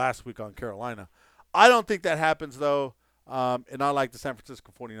did last week on Carolina. I don't think that happens, though, and I like the San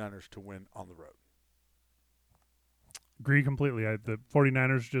Francisco 49ers to win on the road. Agree completely. The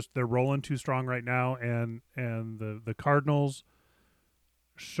 49ers they're rolling too strong right now, and the Cardinals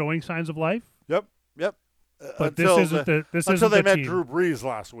showing signs of life. Yep. But this isn't until they met team. Drew Brees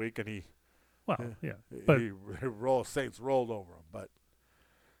last week, and he Saints rolled over him. But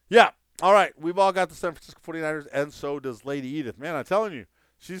yeah, all right, we've all got the San Francisco 49ers, and so does Lady Edith. Man, I'm telling you,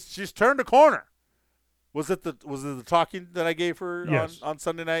 she's turned a corner. Was it the talking that I gave her on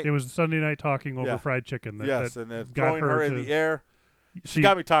Sunday night? It was Sunday night talking over fried chicken. That and then throwing her in the air. She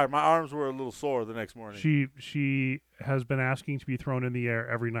got me tired. My arms were a little sore the next morning. She has been asking to be thrown in the air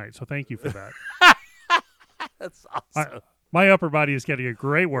every night, so thank you for that. That's awesome. My upper body is getting a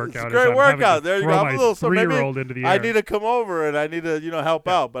great workout. It's a great workout. There you go. I'm a little 3-year-old into the air. I need to come over and I need to help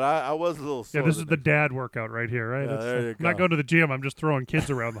out, but I was a little sore. Yeah, this is the dad workout right here, right? Yeah, there you I'm not going to the gym. I'm just throwing kids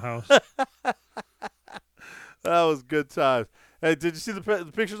around the house. That was good times. Hey, did you see the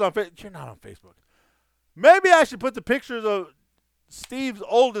pictures on Facebook? You're not on Facebook. Maybe I should put the pictures of Steve's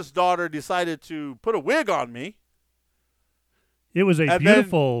oldest daughter decided to put a wig on me. It was a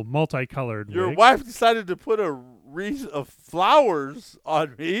beautiful multicolored wig. Your wife decided to put a wreath of flowers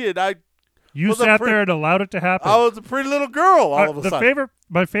on me, and you sat there and allowed it to happen. I was a pretty little girl all of a sudden.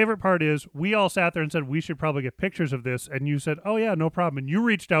 My favorite part is we all sat there and said we should probably get pictures of this, and you said, "Oh yeah, no problem." And you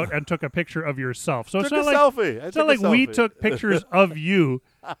reached out and took a picture of yourself. So it's not like selfie. It's not like we took pictures of you.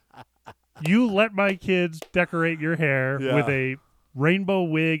 You let my kids decorate your hair with a rainbow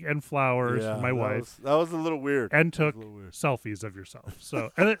wig and flowers. My wife. That was a little weird. And took selfies of yourself.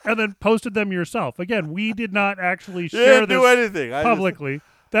 So and then posted them yourself. Again, we did not actually share this anything publicly.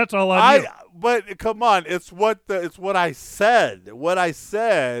 That's all I knew. But come on, it's what I said. What I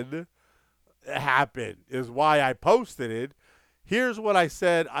said happened is why I posted it. Here's what I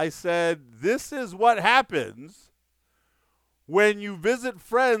said. I said, this is what happens when you visit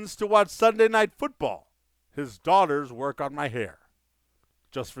friends to watch Sunday Night Football. His daughters work on my hair.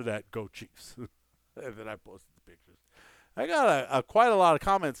 Just for that, go Chiefs. And then I posted the pictures. I got quite a lot of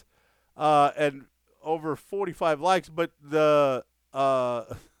comments and over 45 likes, but the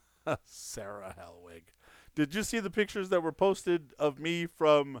Sarah Hellwig. Did you see the pictures that were posted of me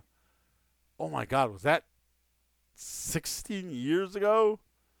from, oh my God, was that 16 years ago?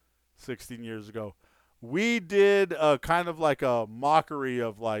 16 years ago. We did kind of like a mockery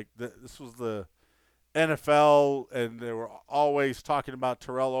of this was the NFL, and they were always talking about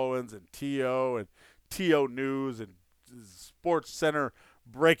Terrell Owens and T.O. and T.O. News and Sports Center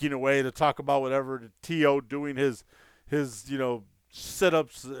breaking away to talk about whatever, T.O. doing his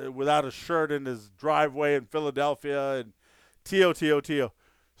sit-ups without a shirt in his driveway in Philadelphia, and T.O.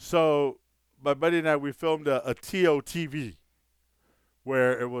 So my buddy and I, we filmed a T.O. TV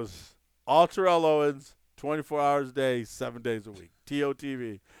where it was all Terrell Owens, 24 hours a day, 7 days a week, T.O.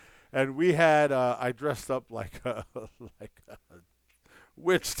 TV. And we had, I dressed up like a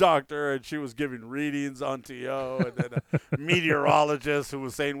witch doctor, and she was giving readings on T.O., and then a meteorologist who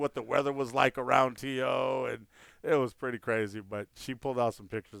was saying what the weather was like around T.O., and it was pretty crazy. But she pulled out some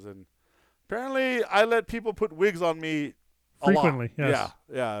pictures, and apparently I let people put wigs on me frequently. A lot. Yes.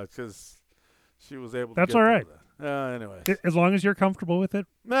 Yeah, because she was able to That's get all right. Anyway. As long as you're comfortable with it,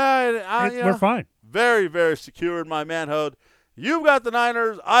 we're fine. Very, very secure in my manhood. You've got the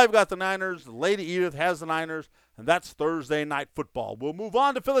Niners. I've got the Niners. Lady Edith has the Niners. And that's Thursday Night Football. We'll move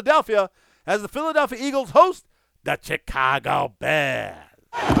on to Philadelphia as the Philadelphia Eagles host the Chicago Bears.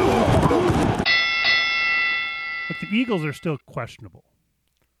 But the Eagles are still questionable.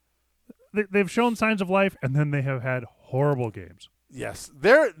 They've shown signs of life, and then they have had horrible games. Yes.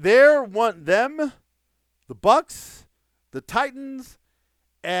 The Bucks, the Titans,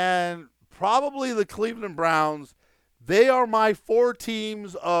 and probably the Cleveland Browns. They are my four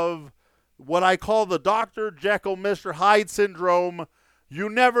teams of what I call the Dr. Jekyll, Mr. Hyde syndrome. You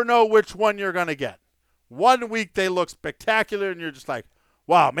never know which one you're going to get. One week they look spectacular, and you're just like,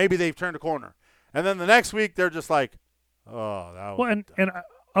 wow, maybe they've turned a corner. And then the next week they're just like, oh, that was... Well, and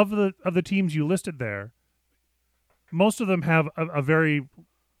of the teams you listed there, most of them have a very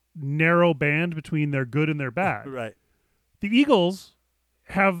narrow band between their good and their bad. Right. The Eagles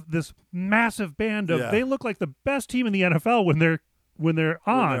have this massive band of they look like the best team in the NFL when they're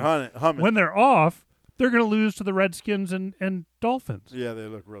on. Humming. When they're off, they're going to lose to the Redskins and Dolphins. Yeah, they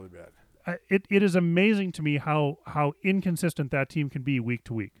look really bad. It is amazing to me how inconsistent that team can be week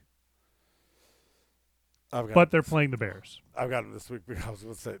to week. But they're playing the Bears. I've got them this week because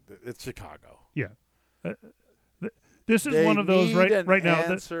it's Chicago. Yeah. This is one of those right now.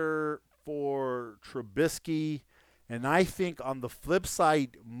 Answer for Trubisky, and I think on the flip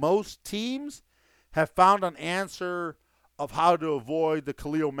side, most teams have found an answer of how to avoid the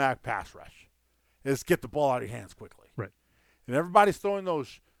Khalil Mack pass rush. Is get the ball out of your hands quickly. Right. And everybody's throwing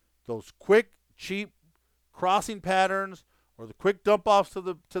those quick, cheap crossing patterns or the quick dump offs to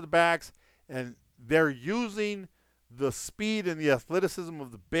the backs, and they're using the speed and the athleticism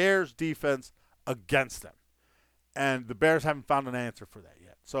of the Bears defense against them. And the Bears haven't found an answer for that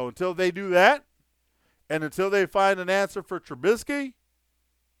yet. So until they do that, and until they find an answer for Trubisky,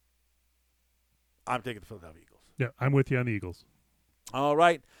 I'm taking the Philadelphia Eagles. Yeah, I'm with you on the Eagles. All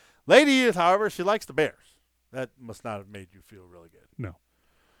right. Lady Edith, however, she likes the Bears. That must not have made you feel really good. No.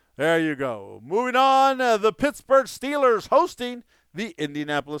 There you go. Moving on, the Pittsburgh Steelers hosting the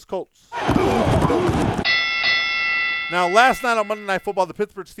Indianapolis Colts. Now, last night on Monday Night Football, the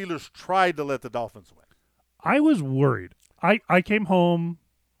Pittsburgh Steelers tried to let the Dolphins win. I was worried. I came home,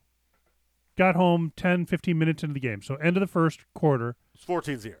 got home 10, 15 minutes into the game. So end of the first quarter. It's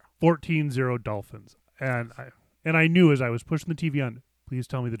 14-0. 14-0 Dolphins. And I knew as I was pushing the TV on, please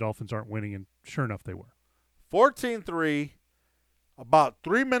tell me the Dolphins aren't winning. And sure enough, they were. 14-3, about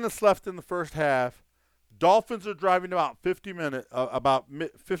 3 minutes left in the first half. Dolphins are driving about 50 minutes, the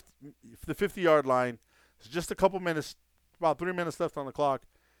 50-yard line. It's just a couple minutes, about 3 minutes left on the clock.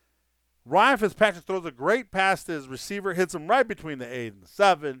 Ryan Fitzpatrick throws a great pass to his receiver, hits him right between the 8 and the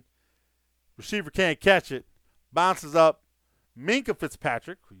 7. Receiver can't catch it, bounces up. Minkah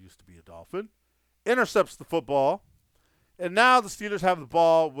Fitzpatrick, who used to be a Dolphin, intercepts the football. And now the Steelers have the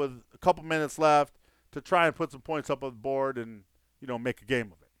ball with a couple minutes left to try and put some points up on the board and, make a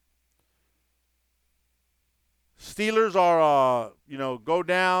game of it. Steelers are, go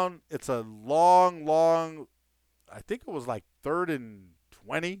down. It's a long, I think it was like 3rd and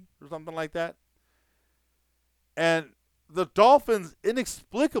 20 or something like that. And the Dolphins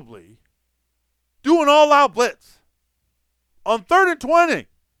inexplicably do an all-out blitz on 3rd and 20.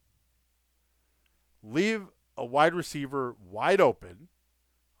 Leave a wide receiver wide open,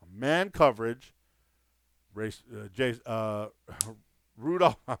 a man coverage. Rudolph,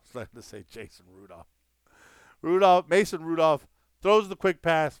 I was trying to say Jason Rudolph. Mason Rudolph throws the quick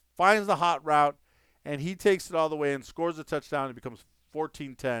pass, finds the hot route, and he takes it all the way and scores a touchdown. It becomes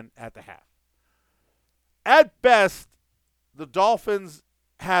 14-10 at the half. At best, the Dolphins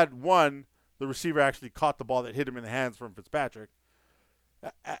had won. The receiver actually caught the ball that hit him in the hands from Fitzpatrick.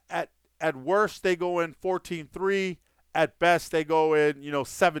 At worst, they go in 14-3. At best, they go in,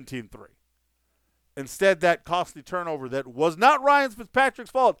 17-3. Instead, that costly turnover that was not Ryan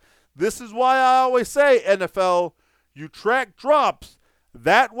Fitzpatrick's fault. This is why I always say, NFL, you track drops.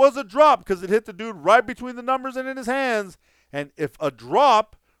 That was a drop because it hit the dude right between the numbers and in his hands. And if a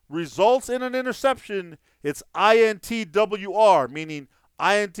drop results in an interception, it's INTWR, meaning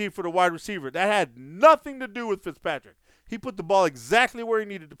INT for the wide receiver. That had nothing to do with Fitzpatrick. He put the ball exactly where he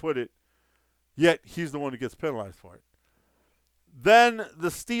needed to put it, yet he's the one who gets penalized for it. Then the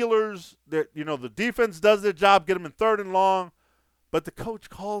Steelers, the defense does their job, get them in 3rd and long, but the coach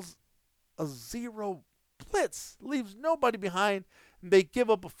calls a zero blitz, leaves nobody behind, and they give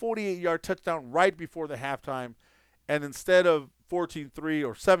up a 48-yard touchdown right before the halftime, and instead of 14-3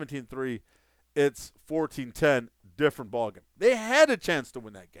 or 17-3, it's 14-10, different ballgame. They had a chance to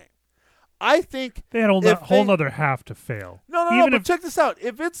win that game. I think they had a whole nother half to fail. No, but check this out.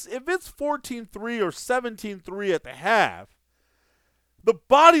 If it's 14-3 or 17-3 at the half, the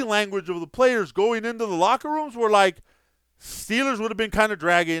body language of the players going into the locker rooms were like, Steelers would have been kind of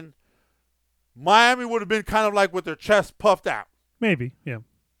dragging. Miami would have been kind of like with their chest puffed out. Maybe, yeah.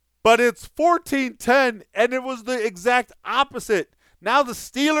 But it's 14-10, and it was the exact opposite. Now the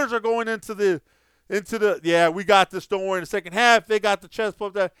Steelers are going into the we got this, don't worry, in the second half. They got the chest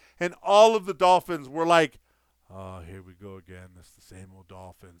puffed out, and all of the Dolphins were like, oh, here we go again. It's the same old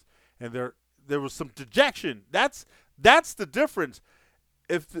Dolphins. And there was some dejection. That's the difference.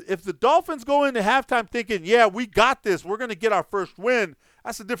 If the Dolphins go into halftime thinking, yeah, we got this, we're going to get our first win,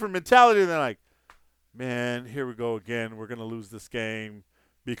 that's a different mentality than like, man, here we go again. We're going to lose this game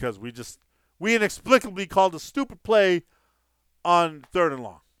because we inexplicably called a stupid play on 3rd and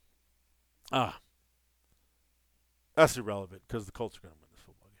long. That's irrelevant because the Colts are going to win this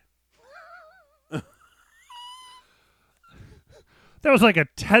football game. That was like a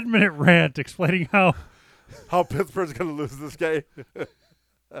 10-minute rant explaining how Pittsburgh's going to lose this game.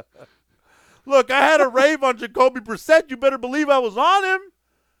 Look, I had a rave on Jacoby Brissett. You better believe I was on him.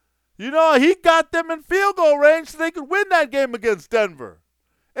 He got them in field goal range so they could win that game against Denver.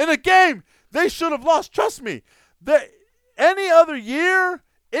 In a game they should have lost. Trust me. Any other year,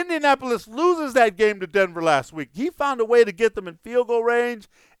 Indianapolis loses that game to Denver last week. He found a way to get them in field goal range.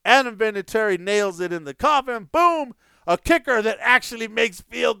 Adam Vinatieri nails it in the coffin. Boom. A kicker that actually makes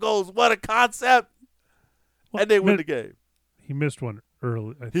field goals. What a concept. and they win the game. He missed one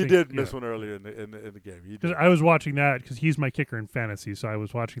early. He did miss one earlier in the game. He did. I was watching that because he's my kicker in fantasy, so I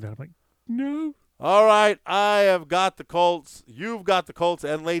was watching that. I'm like, no. All right, I have got the Colts. You've got the Colts,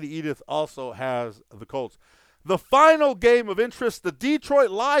 and Lady Edith also has the Colts. The final game of interest, the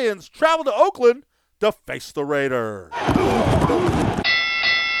Detroit Lions travel to Oakland to face the Raiders.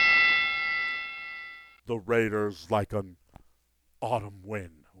 The Raiders like an autumn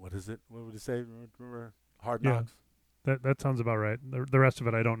wind. What is it? What would you say? Remember Hard Knocks? That sounds about right. The rest of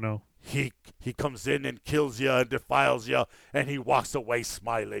it I don't know. He comes in and kills you and defiles you, and he walks away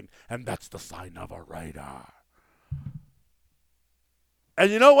smiling, and that's the sign of a Raider. And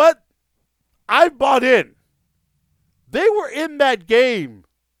you know what? I bought in. They were in that game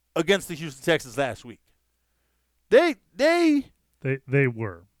against the Houston Texans last week. They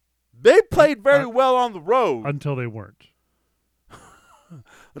were. They played very well on the road until they weren't.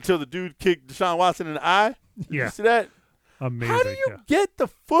 Until the dude kicked Deshaun Watson in the eye. Did you see that? Amazing. How do you get the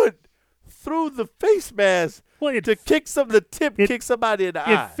foot through the face mask to kick kick somebody in the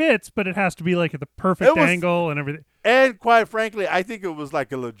eye? It fits, but it has to be like at the perfect angle and everything. And quite frankly, I think it was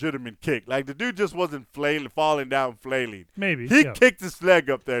like a legitimate kick. Like the dude just wasn't falling down flailing. Maybe he kicked his leg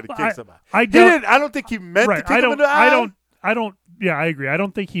up there to kick somebody. I don't think he meant to kick him in the eye. Yeah, I agree. I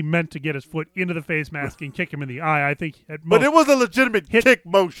don't think he meant to get his foot into the face mask and kick him in the eye. I think but it was a legitimate kick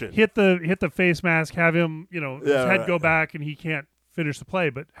motion. Hit the face mask, have him, his head go back, and he can't finish the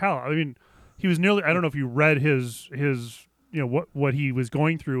play. But hell, I mean, he was nearly. I don't know if you read his what he was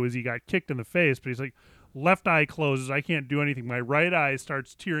going through as he got kicked in the face, but he's like, left eye closes, I can't do anything. My right eye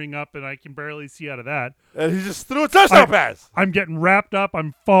starts tearing up, and I can barely see out of that. And he just threw a touchdown pass. I'm getting wrapped up.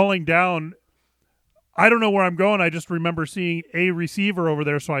 I'm falling down. I don't know where I'm going. I just remember seeing a receiver over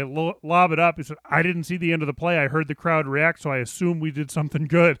there, so I lob it up. He said, I didn't see the end of the play. I heard the crowd react, so I assume we did something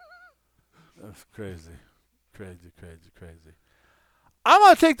good. That's crazy. Crazy. I'm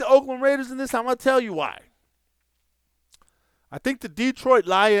going to take the Oakland Raiders in this. I'm going to tell you why. I think the Detroit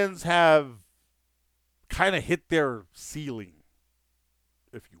Lions have kind of hit their ceiling,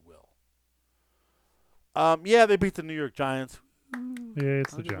 if you will. They beat the New York Giants. Yeah,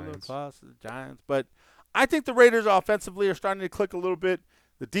 it's the Giants. But I think the Raiders offensively are starting to click a little bit.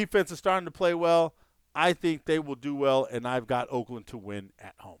 The defense is starting to play well. I think they will do well, and I've got Oakland to win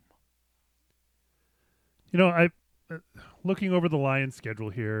at home. I looking over the Lions' schedule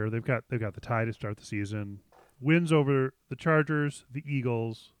here, they've got the tie to start the season. Wins over the Chargers, the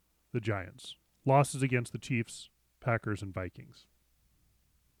Eagles, the Giants. Losses against the Chiefs, Packers, and Vikings.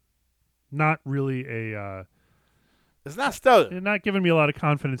 Not really a. It's not stellar. Not giving me a lot of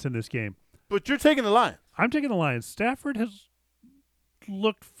confidence in this game. But you're taking the Lions. I'm taking the Lions. Stafford has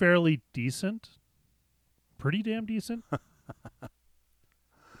looked fairly decent. Pretty damn decent.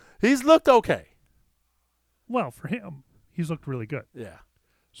 He's looked okay. Well, for him, he's looked really good. Yeah.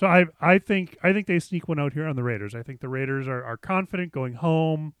 So I think they sneak one out here on the Raiders. I think the Raiders are confident going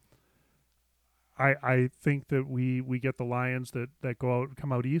home. I think that we get the Lions that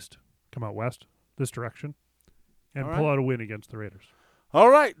come out west, this direction. And pull out a win against the Raiders. All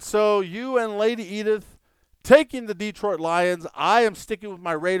right, so you and Lady Edith taking the Detroit Lions. I am sticking with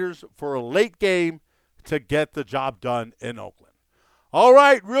my Raiders for a late game to get the job done in Oakland. All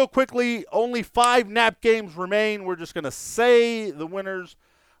right, real quickly, only 5 nap games remain. We're just going to say the winners.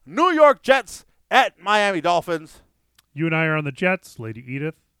 New York Jets at Miami Dolphins. You and I are on the Jets, Lady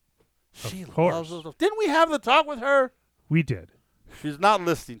Edith. She loves those. Didn't we have the talk with her? We did. She's not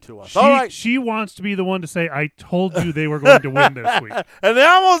listening to us. All right. She wants to be the one to say, I told you they were going to win this week. And they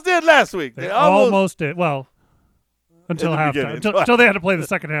almost did last week. They almost did. Well, until halftime. Until they had to play the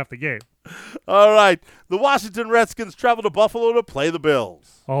second half of the game. All right. The Washington Redskins travel to Buffalo to play the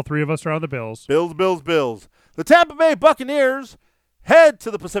Bills. All 3 of us are on the Bills. Bills. The Tampa Bay Buccaneers head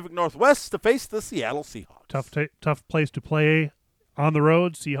to the Pacific Northwest to face the Seattle Seahawks. Tough place to play on the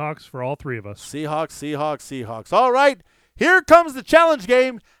road. Seahawks for all 3 of us. Seahawks. All right. Here comes the challenge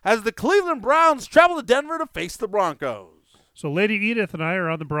game as the Cleveland Browns travel to Denver to face the Broncos. So Lady Edith and I are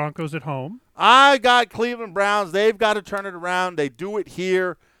on the Broncos at home. I got Cleveland Browns. They've got to turn it around. They do it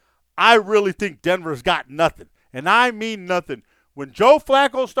here. I really think Denver's got nothing, and I mean nothing. When Joe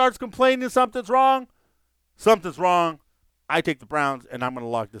Flacco starts complaining something's wrong, I take the Browns, and I'm going to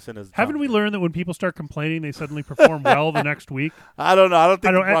lock this in as a Haven't we learned that when people start complaining, they suddenly perform well the next week? I don't know. I don't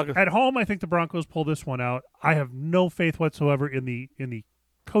think the Broncos. At home, I think the Broncos pull this one out. I have no faith whatsoever in the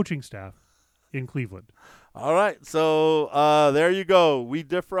coaching staff in Cleveland. All right, so there you go. We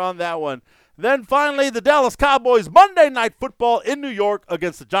differ on that one. Then finally, the Dallas Cowboys Monday Night Football in New York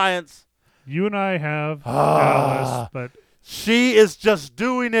against the Giants. You and I have Dallas, but she is just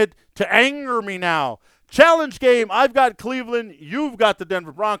doing it to anger me now. Challenge game, I've got Cleveland. You've got the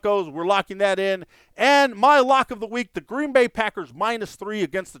Denver Broncos. We're locking that in. And my lock of the week, the Green Bay Packers -3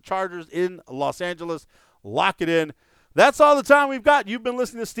 against the Chargers in Los Angeles. Lock it in. That's all the time we've got. You've been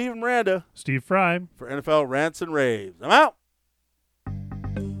listening to Steve and Miranda Steve Fry. for NFL Rants and Raves. I'm out.